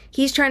from,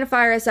 he's trying to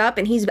fire us up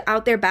and he's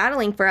out there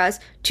battling for us,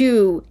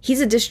 to he's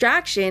a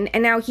distraction,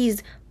 and now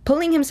he's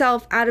pulling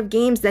himself out of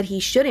games that he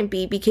shouldn't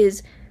be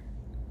because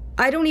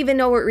I don't even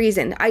know what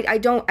reason. I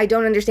don't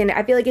understand it.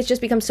 I feel like it's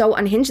just become so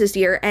unhinged this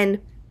year, and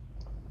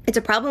it's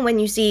a problem when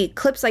you see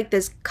clips like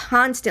this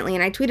constantly,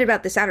 and I tweeted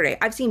about this Saturday.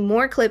 I've seen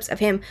more clips of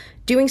him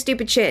doing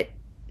stupid shit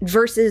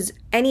versus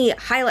any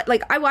highlight.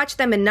 Like, I watch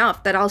them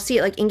enough that I'll see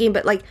it like in game,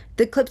 but like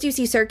the clips you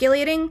see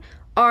circulating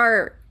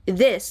are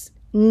this,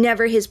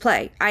 never his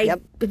play.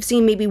 I've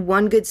seen maybe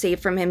one good save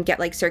from him get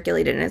like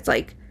circulated, and it's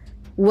like,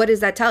 what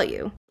does that tell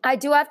you? I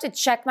do have to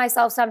check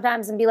myself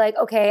sometimes and be like,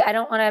 okay, I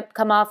don't want to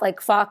come off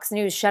like Fox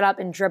News, shut up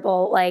and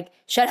dribble, like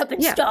shut up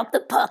and stomp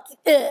the puck,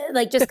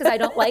 like just because I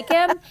don't like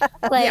him.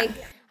 Like,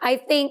 I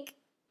think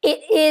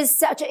it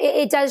is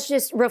it does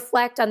just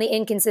reflect on the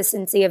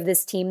inconsistency of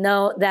this team,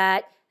 though,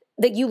 that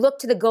you look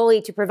to the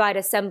goalie to provide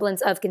a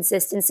semblance of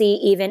consistency,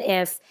 even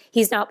if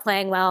he's not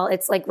playing well.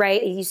 It's like,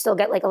 right, you still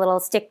get like a little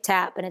stick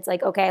tap, and it's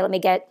like, okay, let me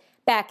get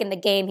back in the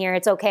game here.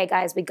 It's okay,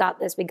 guys, we got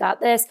this.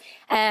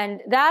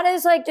 And that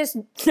is like just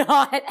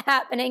not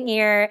happening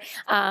here.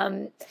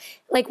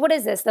 Like, what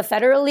is this, the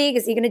Federal League?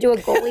 Is he going to do a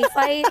goalie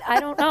fight? I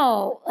don't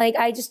know. Like,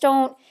 I just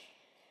don't,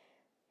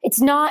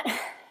 it's not,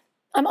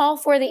 I'm all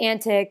for the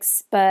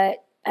antics,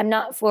 but I'm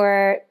not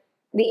for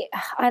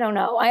I don't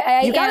know.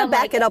 You got to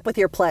back it up with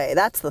your play.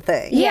 That's the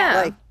thing.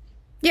 Yeah.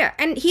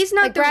 And he's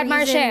not like the Brad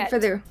reason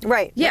Marchand.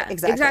 Right. Yeah,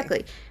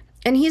 exactly.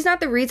 And he's not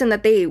the reason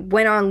that they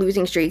went on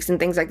losing streaks and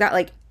things like that.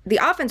 Like, the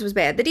offense was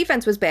bad. The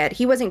defense was bad.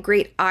 He wasn't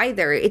great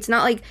either. It's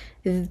not like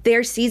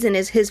their season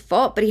is his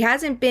fault, but he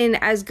hasn't been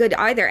as good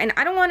either. And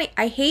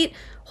I hate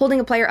holding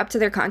a player up to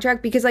their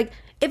contract because, like,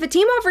 if a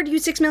team offered you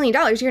 $6 million,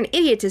 you're an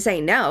idiot to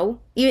say no.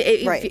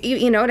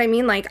 You know what I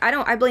mean? Like,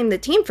 I blame the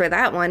team for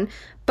that one.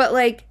 But,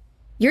 like,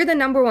 you're the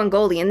number one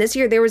goalie, and this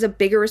year there was a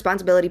bigger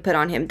responsibility put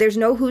on him. There's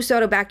no Husso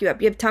to back you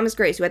up. You have Thomas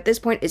Greiss, who at this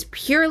point is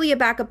purely a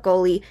backup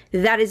goalie.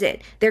 That is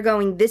it. They're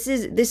going, this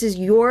is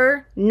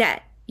your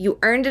net. You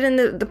earned it in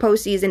the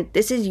postseason.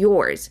 This is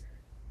yours.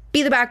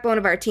 Be the backbone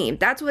of our team.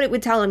 That's what it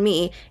would tell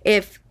me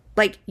if,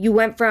 like, you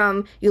went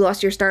from you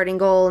lost your starting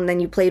goal and then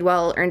you played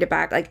well, earned it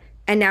back, like,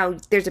 and now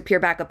there's a pure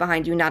backup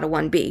behind you, not a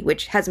 1B,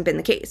 which hasn't been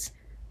the case.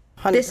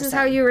 100%. This is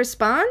how you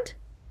respond?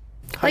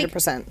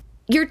 100%.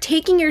 You're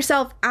taking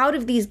yourself out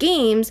of these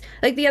games.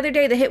 Like the other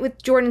day, the hit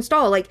with Jordan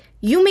Staal, like,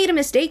 you made a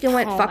mistake and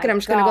went, fuck it, I'm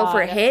just going to go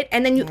for a hit.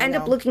 And then you end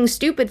up looking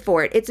stupid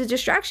for it. It's a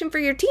distraction for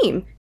your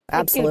team.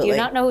 Absolutely. Dude, do you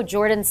not know who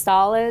Jordan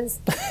Staal is?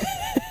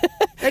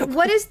 Like,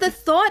 what is the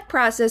thought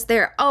process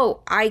there?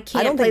 Oh, I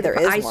can't play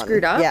I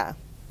screwed up.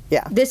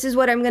 Yeah. This is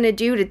what I'm going to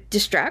do to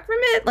distract from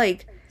it?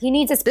 Like, he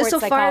needs a sports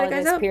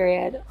psychologist,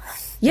 period.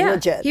 Yeah,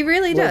 Legit. he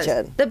really does.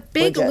 Legit. The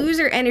big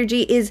loser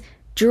energy is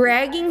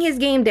dragging his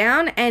game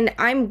down, and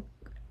I'm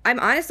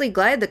honestly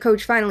glad the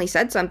coach finally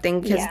said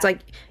something, because it's like,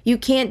 you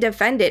can't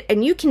defend it,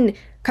 and you can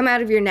come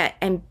out of your net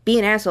and be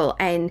an asshole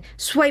and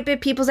swipe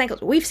at people's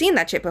ankles. We've seen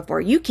that shit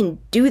before. You can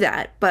do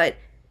that, but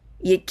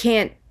you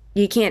can't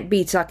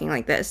be sucking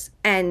like this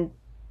and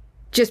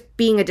just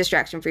being a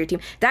distraction for your team.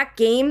 That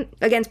game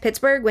against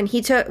Pittsburgh, when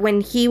he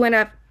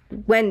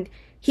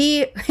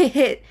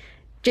hit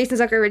Jason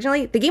Zucker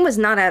originally, the game was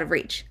not out of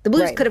reach. The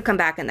Blues could have come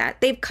back in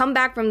that. They've come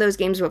back from those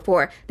games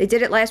before. They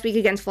did it last week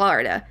against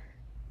Florida.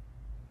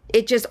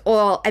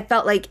 I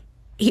felt like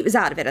he was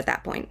out of it at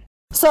that point.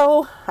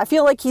 So I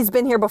feel like he's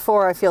been here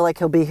before. I feel like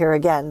he'll be here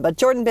again. But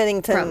Jordan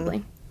Binnington,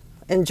 probably.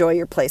 Enjoy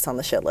your place on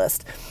the shit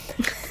list.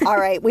 All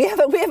right, we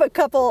have a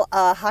couple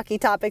hockey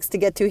topics to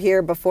get to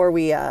here before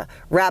we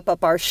wrap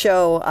up our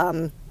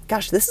show.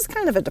 Gosh, this is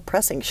kind of a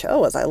depressing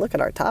show as I look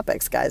at our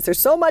topics, guys. There's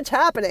so much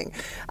happening.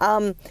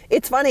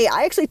 It's funny.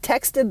 I actually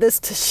texted this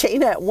to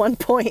Shayna at one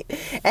point,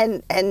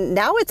 and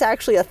now it's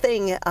actually a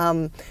thing.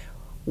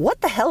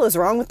 What the hell is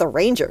wrong with the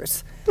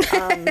Rangers?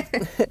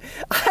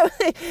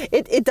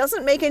 It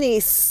doesn't make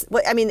any.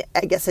 I mean,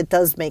 I guess it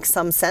does make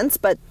some sense,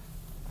 but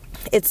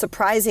it's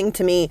surprising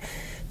to me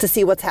to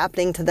see what's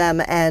happening to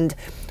them and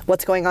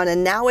what's going on.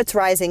 And now it's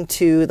rising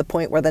to the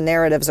point where the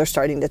narratives are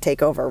starting to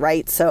take over,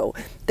 right? So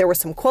there were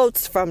some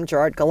quotes from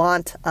Gerard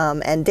Gallant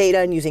and data,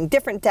 and using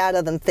different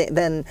data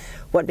than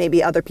what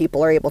maybe other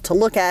people are able to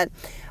look at.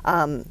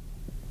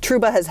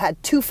 Trouba has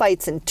had 2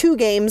 fights in 2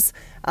 games.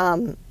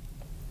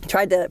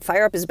 Tried to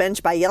fire up his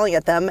bench by yelling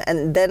at them.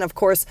 And then, of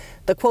course,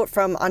 the quote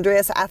from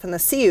Andreas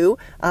Athanasiou,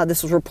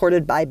 this was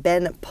reported by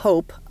Ben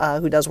Pope,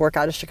 who does work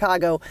out of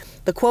Chicago.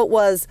 The quote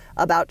was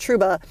about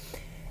Trouba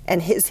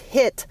and his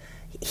hit.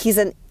 He's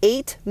an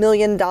 $8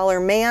 million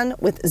man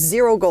with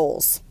 0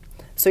 goals.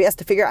 So he has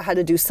to figure out how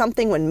to do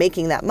something when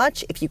making that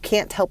much. If you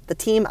can't help the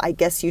team, I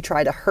guess you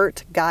try to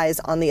hurt guys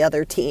on the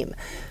other team.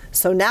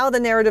 So now the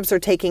narratives are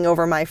taking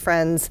over, my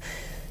friends.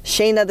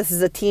 Shayna, this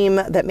is a team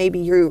that maybe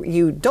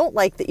you don't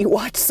like that you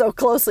watch so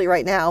closely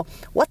right now.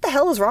 What the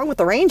hell is wrong with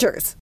the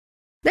Rangers?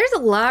 There's a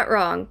lot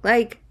wrong.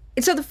 Like,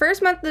 so the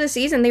first month of the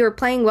season, they were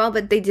playing well,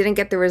 but they didn't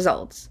get the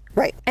results.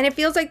 Right. And it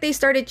feels like they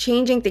started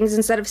changing things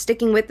instead of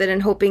sticking with it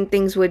and hoping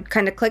things would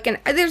kind of click. And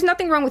there's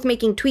nothing wrong with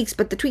making tweaks,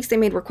 but the tweaks they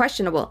made were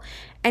questionable.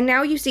 And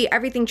now you see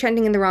everything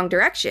trending in the wrong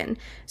direction.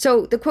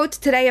 So the quotes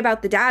today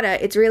about the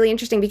data, it's really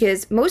interesting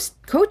because most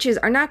coaches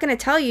are not going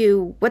to tell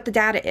you what the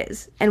data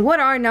is and what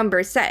our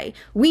numbers say.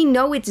 We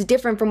know it's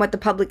different from what the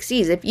public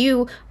sees. If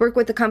you work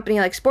with a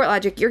company like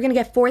Sportlogic, you're going to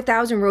get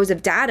 4,000 rows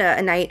of data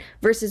a night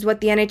versus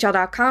what the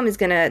NHL.com is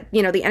going to,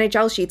 the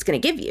NHL sheet's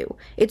going to give you.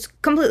 It's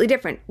completely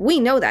different.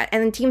 We know that.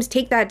 And then teams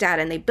take that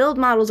data and they build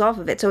models off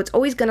of it. So it's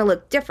always going to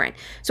look different.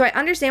 So I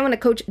understand when a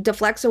coach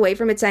deflects away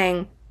from it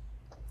saying,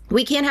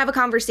 we can't have a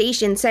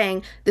conversation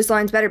saying this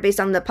line's better based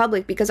on the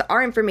public because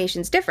our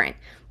information's different.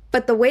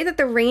 But the way that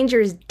the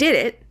Rangers did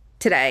it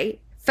today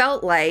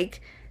felt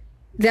like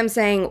them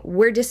saying,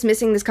 we're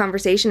dismissing this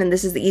conversation and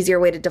this is the easier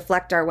way to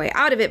deflect our way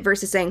out of it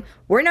versus saying,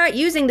 we're not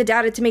using the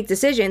data to make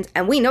decisions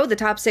and we know the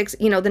top 6,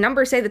 the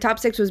numbers say the top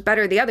 6 was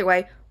better the other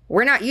way.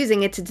 We're not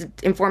using it to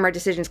inform our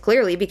decisions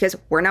clearly because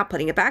we're not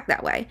putting it back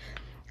that way.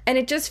 And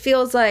it just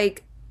feels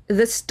like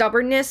the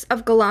stubbornness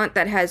of Gallant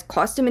that has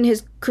cost him in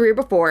his career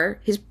before,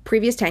 his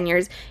previous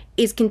tenures,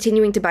 is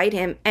continuing to bite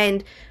him.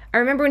 And I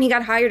remember when he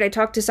got hired, I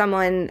talked to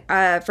someone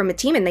from a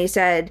team and they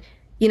said,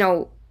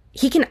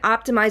 he can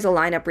optimize a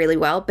lineup really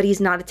well, but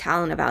he's not a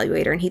talent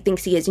evaluator, and he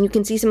thinks he is. And you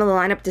can see some of the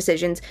lineup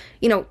decisions.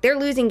 They're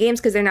losing games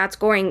because they're not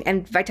scoring,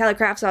 and Vitaly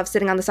Kravtsov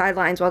sitting on the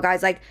sidelines while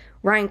guys like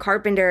Ryan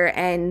Carpenter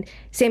and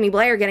Sammy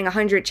Blair are getting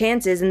 100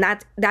 chances, and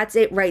that's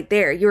it right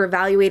there. You're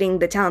evaluating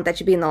the talent that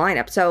should be in the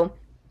lineup. So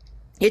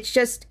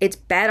it's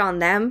bad on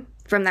them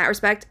from that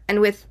respect.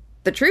 And with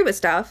the Trouba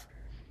stuff,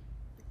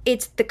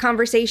 it's the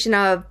conversation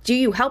of, do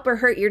you help or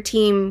hurt your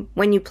team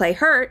when you play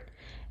hurt?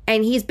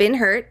 And he's been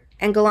hurt.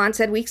 And Gallant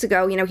said weeks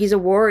ago, he's a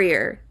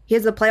warrior. He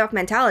has the playoff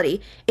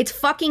mentality. It's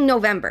fucking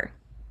November.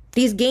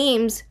 These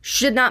games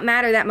should not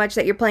matter that much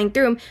that you're playing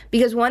through them,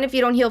 because one, if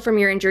you don't heal from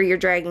your injury, you're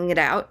dragging it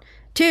out.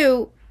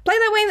 Two, play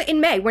that way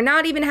in May. We're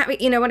not even having,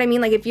 you know what I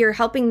mean? Like, if you're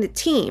helping the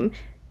team,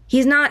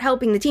 he's not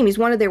helping the team. He's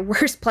one of their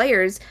worst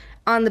players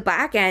on the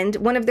back end,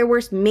 one of their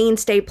worst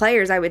mainstay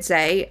players, I would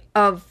say,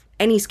 of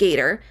any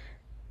skater.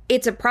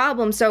 It's a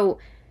problem. So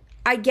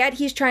I get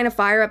he's trying to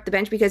fire up the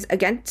bench, because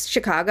against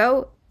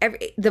Chicago,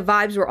 the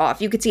vibes were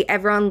off. You could see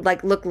everyone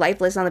look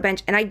lifeless on the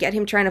bench, and I get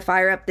him trying to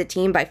fire up the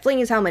team by flinging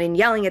his helmet and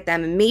yelling at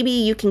them, and maybe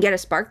you can get a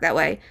spark that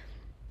way.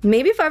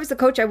 Maybe if I was the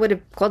coach, I would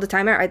have called a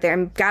timeout right there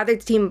and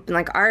gathered the team, and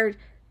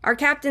our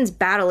captain's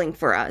battling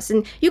for us.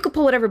 And you could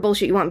pull whatever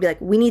bullshit you want and be like,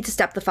 we need to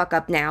step the fuck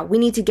up now. We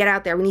need to get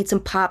out there. We need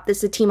some pop. This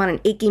is a team on an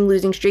 8-game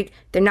losing streak.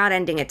 They're not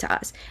ending it to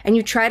us. And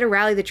you try to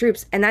rally the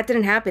troops, and that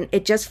didn't happen.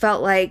 It just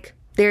felt like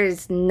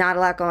there's not a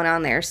lot going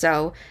on there.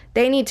 So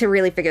they need to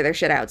really figure their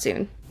shit out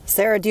soon.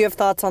 Sarah, do you have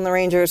thoughts on the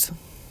Rangers?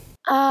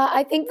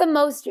 I think the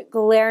most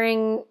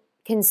glaring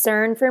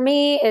concern for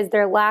me is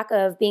their lack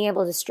of being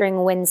able to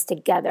string wins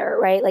together,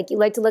 right? Like, you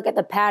like to look at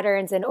the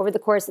patterns, and over the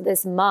course of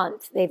this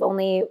month, they've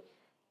only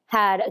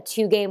had a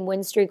 2-game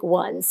win streak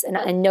once,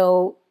 and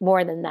no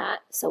more than that.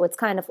 So it's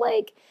kind of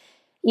like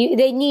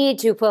they need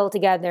to pull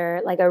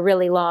together like a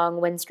really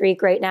long win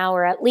streak right now,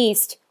 or at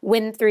least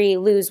win 3,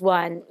 lose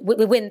 1,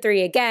 win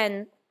 3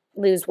 again,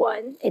 lose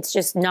 1. It's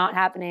just not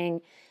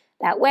happening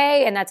that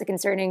way, and that's a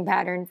concerning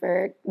pattern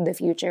for the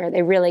future.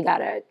 They really got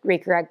to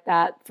recorrect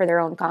that for their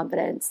own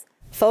confidence.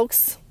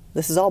 Folks,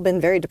 this has all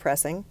been very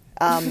depressing.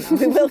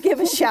 We will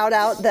give a shout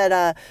out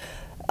that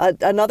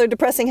another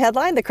depressing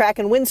headline: the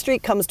Kraken win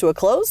streak comes to a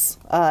close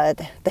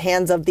at the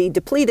hands of the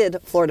depleted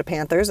Florida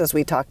Panthers, as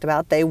we talked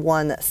about. They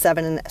won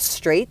 7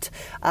 straight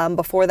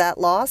before that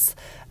loss,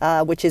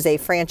 which is a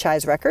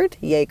franchise record.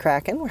 Yay,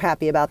 Kraken. We're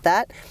happy about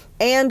that.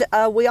 And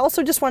we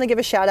also just want to give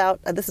a shout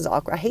out. This is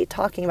awkward. I hate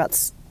talking about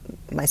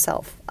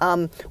myself.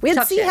 We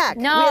had C-Hack.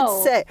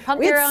 No,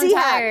 pump your own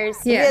tires.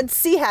 We had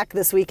C-Hack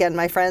this weekend,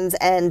 my friends,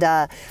 and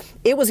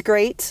it was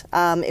great.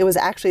 It was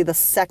actually the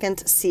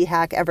second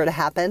C-Hack ever to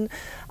happen.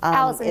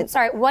 Allison,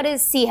 sorry, what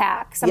is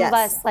C-Hack? Some of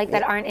us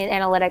that aren't in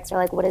analytics are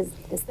like, what is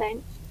this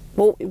thing?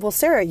 Well,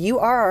 Sarah, you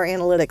are our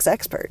analytics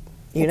expert.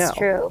 It's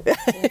true.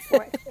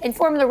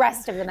 Inform the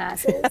rest of the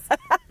masses.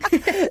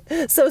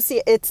 So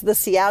it's the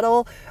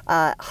Seattle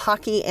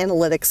Hockey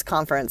Analytics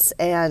Conference,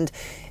 and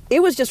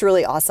it was just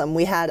really awesome.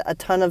 We had a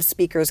ton of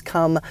speakers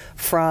come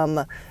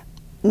from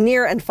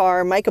near and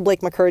far. Micah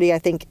Blake McCurdy, I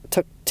think,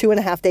 took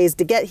 2.5 days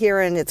to get here,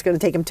 and it's going to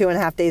take him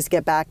 2.5 days to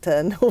get back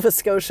to Nova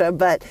Scotia.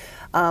 But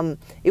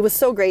it was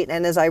so great,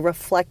 and as I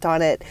reflect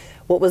on it,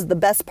 what was the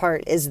best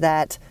part is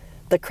that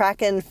the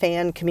Kraken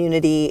fan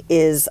community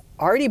is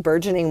already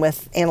burgeoning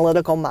with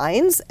analytical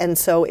minds, and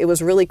so it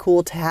was really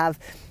cool to have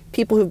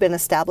people who've been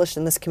established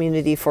in this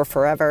community for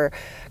forever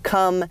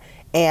come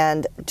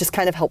and just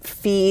kind of help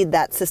feed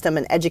that system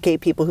and educate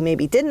people who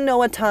maybe didn't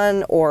know a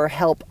ton, or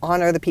help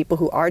honor the people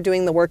who are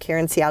doing the work here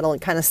in Seattle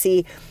and kind of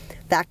see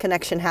that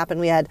connection happen.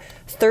 We had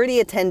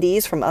 30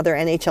 attendees from other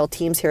NHL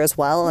teams here as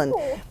well, and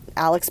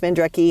Alex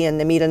Mandrecki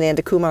and Namita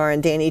Nandakumar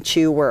and Danny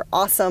Chu were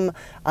awesome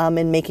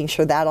in making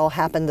sure that all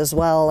happened as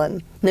well.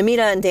 And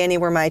Namita and Danny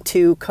were my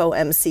 2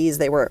 co-MCs.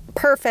 They were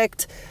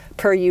perfect,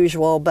 per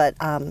usual, but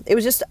it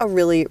was just a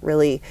really,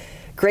 really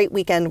great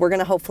weekend. We're going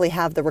to hopefully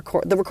have the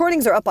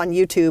recordings are up on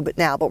YouTube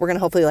now, but we're going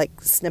to hopefully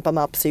snip them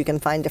up so you can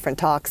find different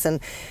talks.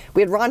 And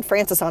we had Ron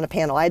Francis on a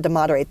panel. I had to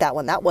moderate that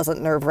one. That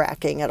wasn't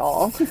nerve-wracking at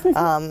all.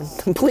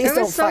 Please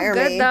don't fire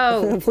me.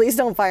 Though. Please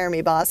don't fire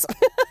me, boss.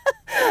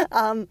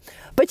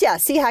 But yeah,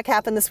 C-Hack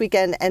happened this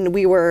weekend, and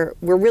we're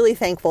really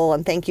thankful,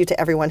 and thank you to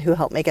everyone who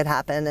helped make it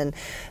happen, and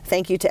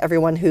thank you to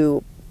everyone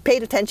who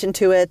paid attention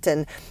to it.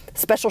 And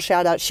special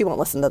shout out, she won't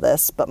listen to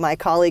this, but my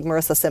colleague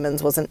Marissa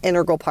Simmons was an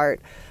integral part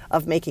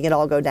of making it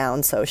all go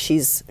down. So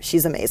she's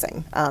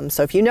amazing.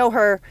 So if you know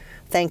her,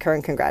 thank her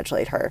and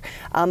congratulate her.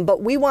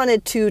 But we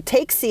wanted to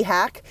take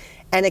C-Hack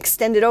and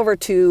extend it over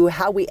to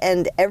how we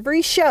end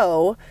every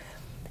show,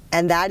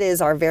 and that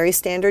is our very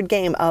standard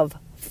game of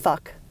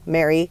Fuck,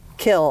 Marry,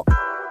 Kill.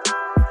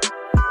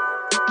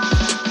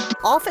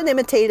 Often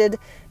imitated,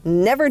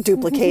 never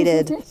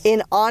duplicated,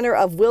 in honor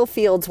of Will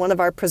Fields, one of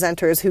our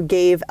presenters, who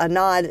gave a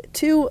nod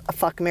to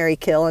Fuck, Marry,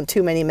 Kill and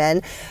Too Many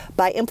Men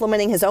by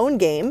implementing his own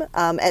game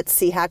at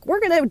C-Hack.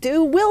 We're going to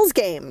do Will's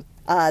game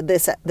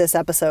this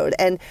episode.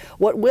 And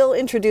what Will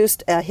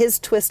introduced, his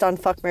twist on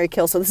Fuck, Marry,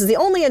 Kill. So this is the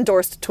only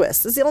endorsed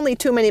twist. This is the only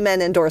Too Many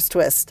Men endorsed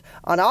twist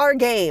on our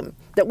game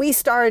that we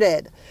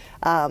started.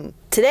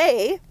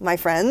 Today, my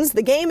friends,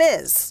 the game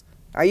is,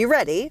 are you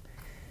ready?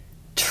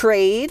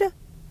 Trade,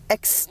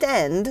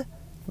 extend,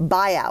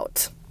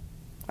 buyout.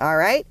 All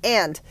right.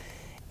 And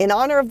in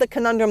honor of the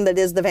conundrum that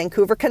is the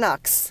Vancouver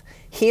Canucks,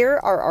 here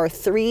are our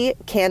 3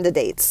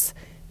 candidates.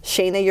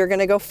 Shayna, you're going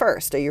to go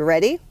first. Are you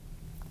ready?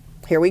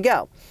 Here we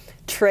go.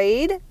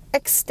 Trade,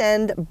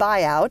 extend,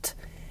 buyout,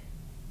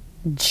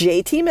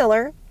 JT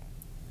Miller,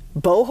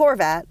 Bo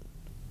Horvat,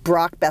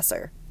 Brock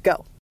Besser.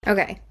 Go.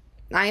 Okay.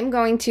 I'm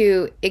going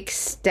to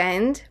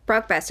extend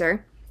Brock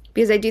Besser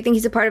because I do think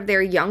he's a part of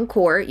their young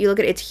core. You look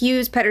at it's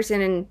Hughes,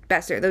 Pettersson, and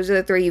Besser. Those are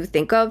the three you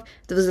think of.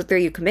 Those are the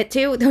three you commit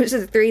to. Those are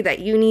the three that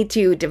you need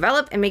to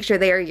develop and make sure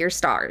they are your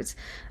stars.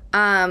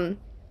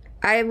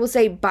 I will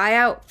say buy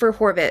out for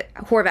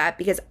Horvat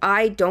because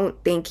I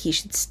don't think he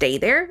should stay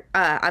there.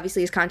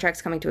 Obviously, his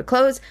contract's coming to a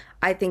close.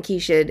 I think he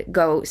should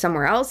go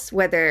somewhere else,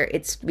 whether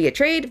it's via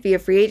trade, via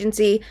free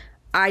agency.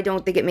 I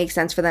don't think it makes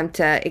sense for them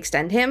to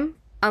extend him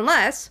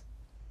unless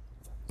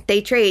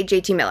they trade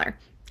JT Miller,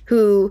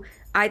 who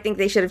I think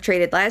they should have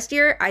traded last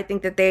year. I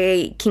think that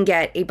they can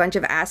get a bunch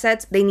of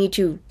assets. They need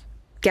to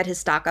get his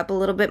stock up a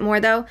little bit more,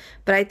 though.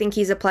 But I think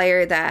he's a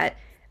player that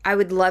I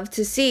would love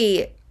to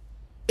see.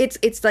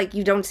 It's like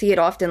you don't see it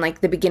often, like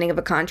the beginning of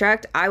a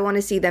contract. I want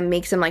to see them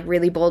make some like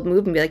really bold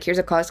move and be like, here's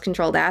a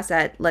cost-controlled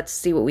asset. Let's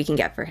see what we can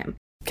get for him.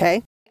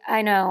 Okay.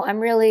 I know. I'm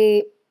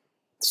really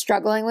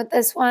struggling with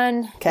this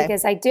one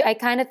because I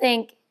kind of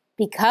think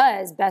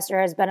because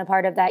Besser has been a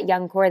part of that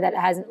young core that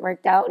hasn't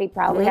worked out, he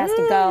probably has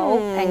to go,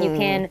 and you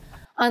can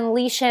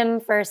unleash him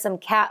for some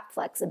cap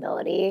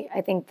flexibility.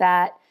 I think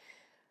that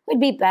would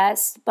be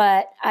best,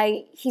 but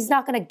he's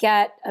not going to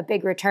get a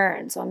big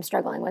return, so I'm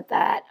struggling with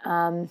that.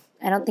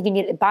 I don't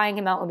think buying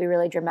him out would be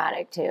really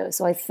dramatic too.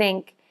 So I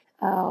think,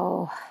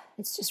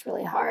 it's just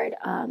really hard.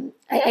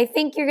 I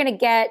think you're going to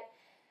get.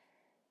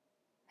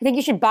 I think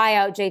you should buy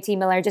out JT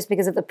Miller just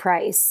because of the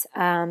price.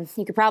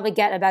 You could probably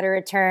get a better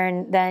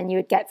return than you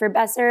would get for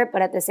Besser,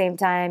 but at the same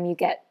time, you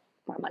get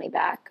more money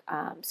back.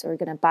 So we're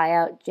going to buy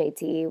out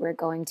JT. We're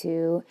going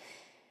to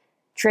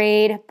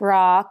trade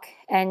Brock,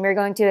 and we're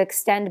going to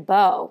extend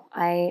Bo.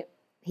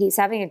 He's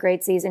having a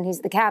great season. He's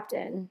the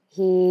captain.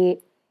 He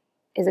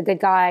is a good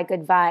guy,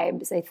 good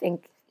vibes. I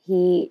think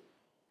he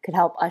could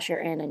help usher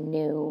in a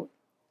new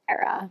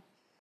era.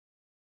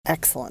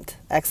 Excellent.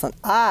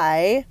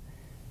 I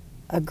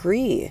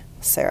agree,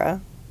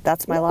 Sarah.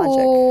 That's my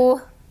logic. Ooh,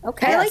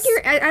 okay. I like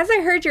as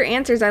I heard your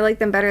answers, I like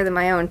them better than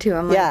my own too.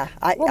 I'm like, yeah.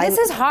 This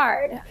is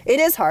hard. It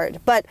is hard,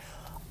 but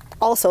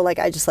also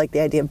I just like the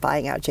idea of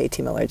buying out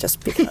JT Miller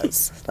just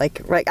because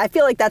right. I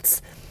feel like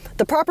that's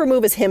the proper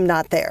move is him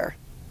not there,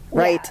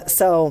 right?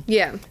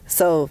 Yeah.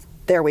 So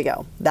there we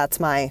go. That's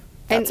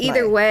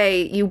either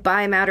way, you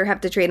buy him out or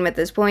have to trade him at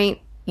this point,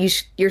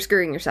 you're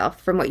screwing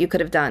yourself from what you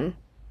could have done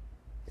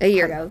a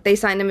year ago. They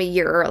signed him a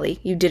year early.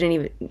 You didn't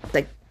even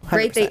right?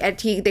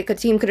 100%.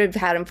 Team could have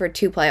had him for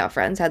 2 playoff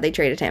runs had they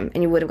traded him,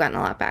 and you would have gotten a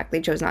lot back.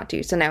 They chose not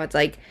to. So now it's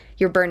like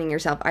you're burning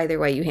yourself either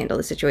way you handle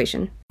the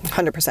situation.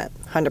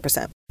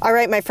 100%. All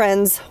right, my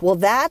friends. Well,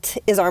 that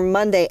is our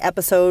Monday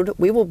episode.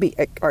 We will be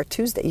our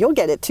Tuesday. You'll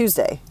get it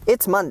Tuesday.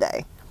 It's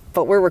Monday,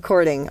 but we're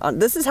recording on.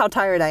 This is how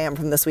tired I am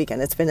from this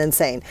weekend. It's been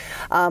insane.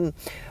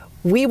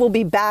 We will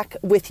be back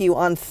with you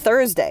on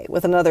Thursday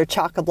with another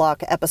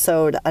Chock-a-Block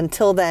episode.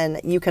 Until then,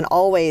 you can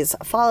always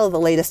follow the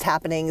latest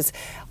happenings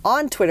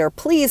on Twitter.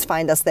 Please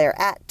find us there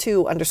at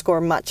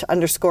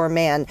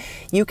 2_much_man.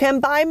 You can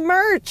buy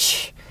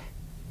merch.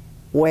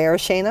 Where,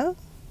 Shayna?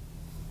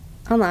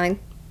 Online.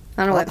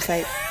 On a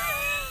website.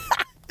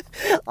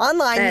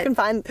 Online,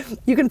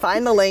 you can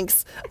find the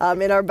links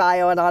in our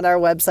bio and on our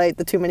website,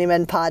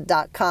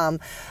 thetooManyMenPod.com.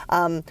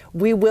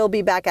 We will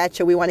be back at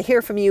you. We want to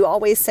hear from you.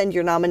 Always send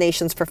your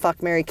nominations for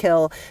Fuck, Marry,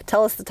 Kill.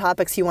 Tell us the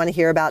topics you want to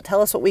hear about. Tell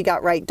us what we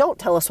got right. Don't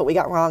tell us what we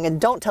got wrong. And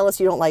don't tell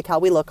us you don't like how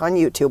we look on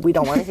YouTube. We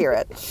don't want to hear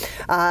it.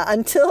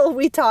 Until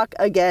we talk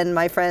again,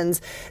 my friends,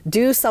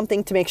 do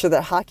something to make sure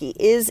that hockey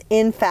is,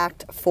 in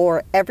fact,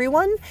 for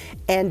everyone,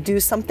 and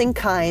do something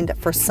kind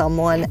for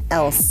someone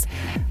else.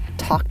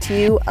 Talk to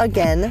you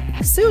again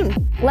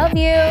soon. Love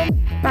you.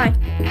 Bye.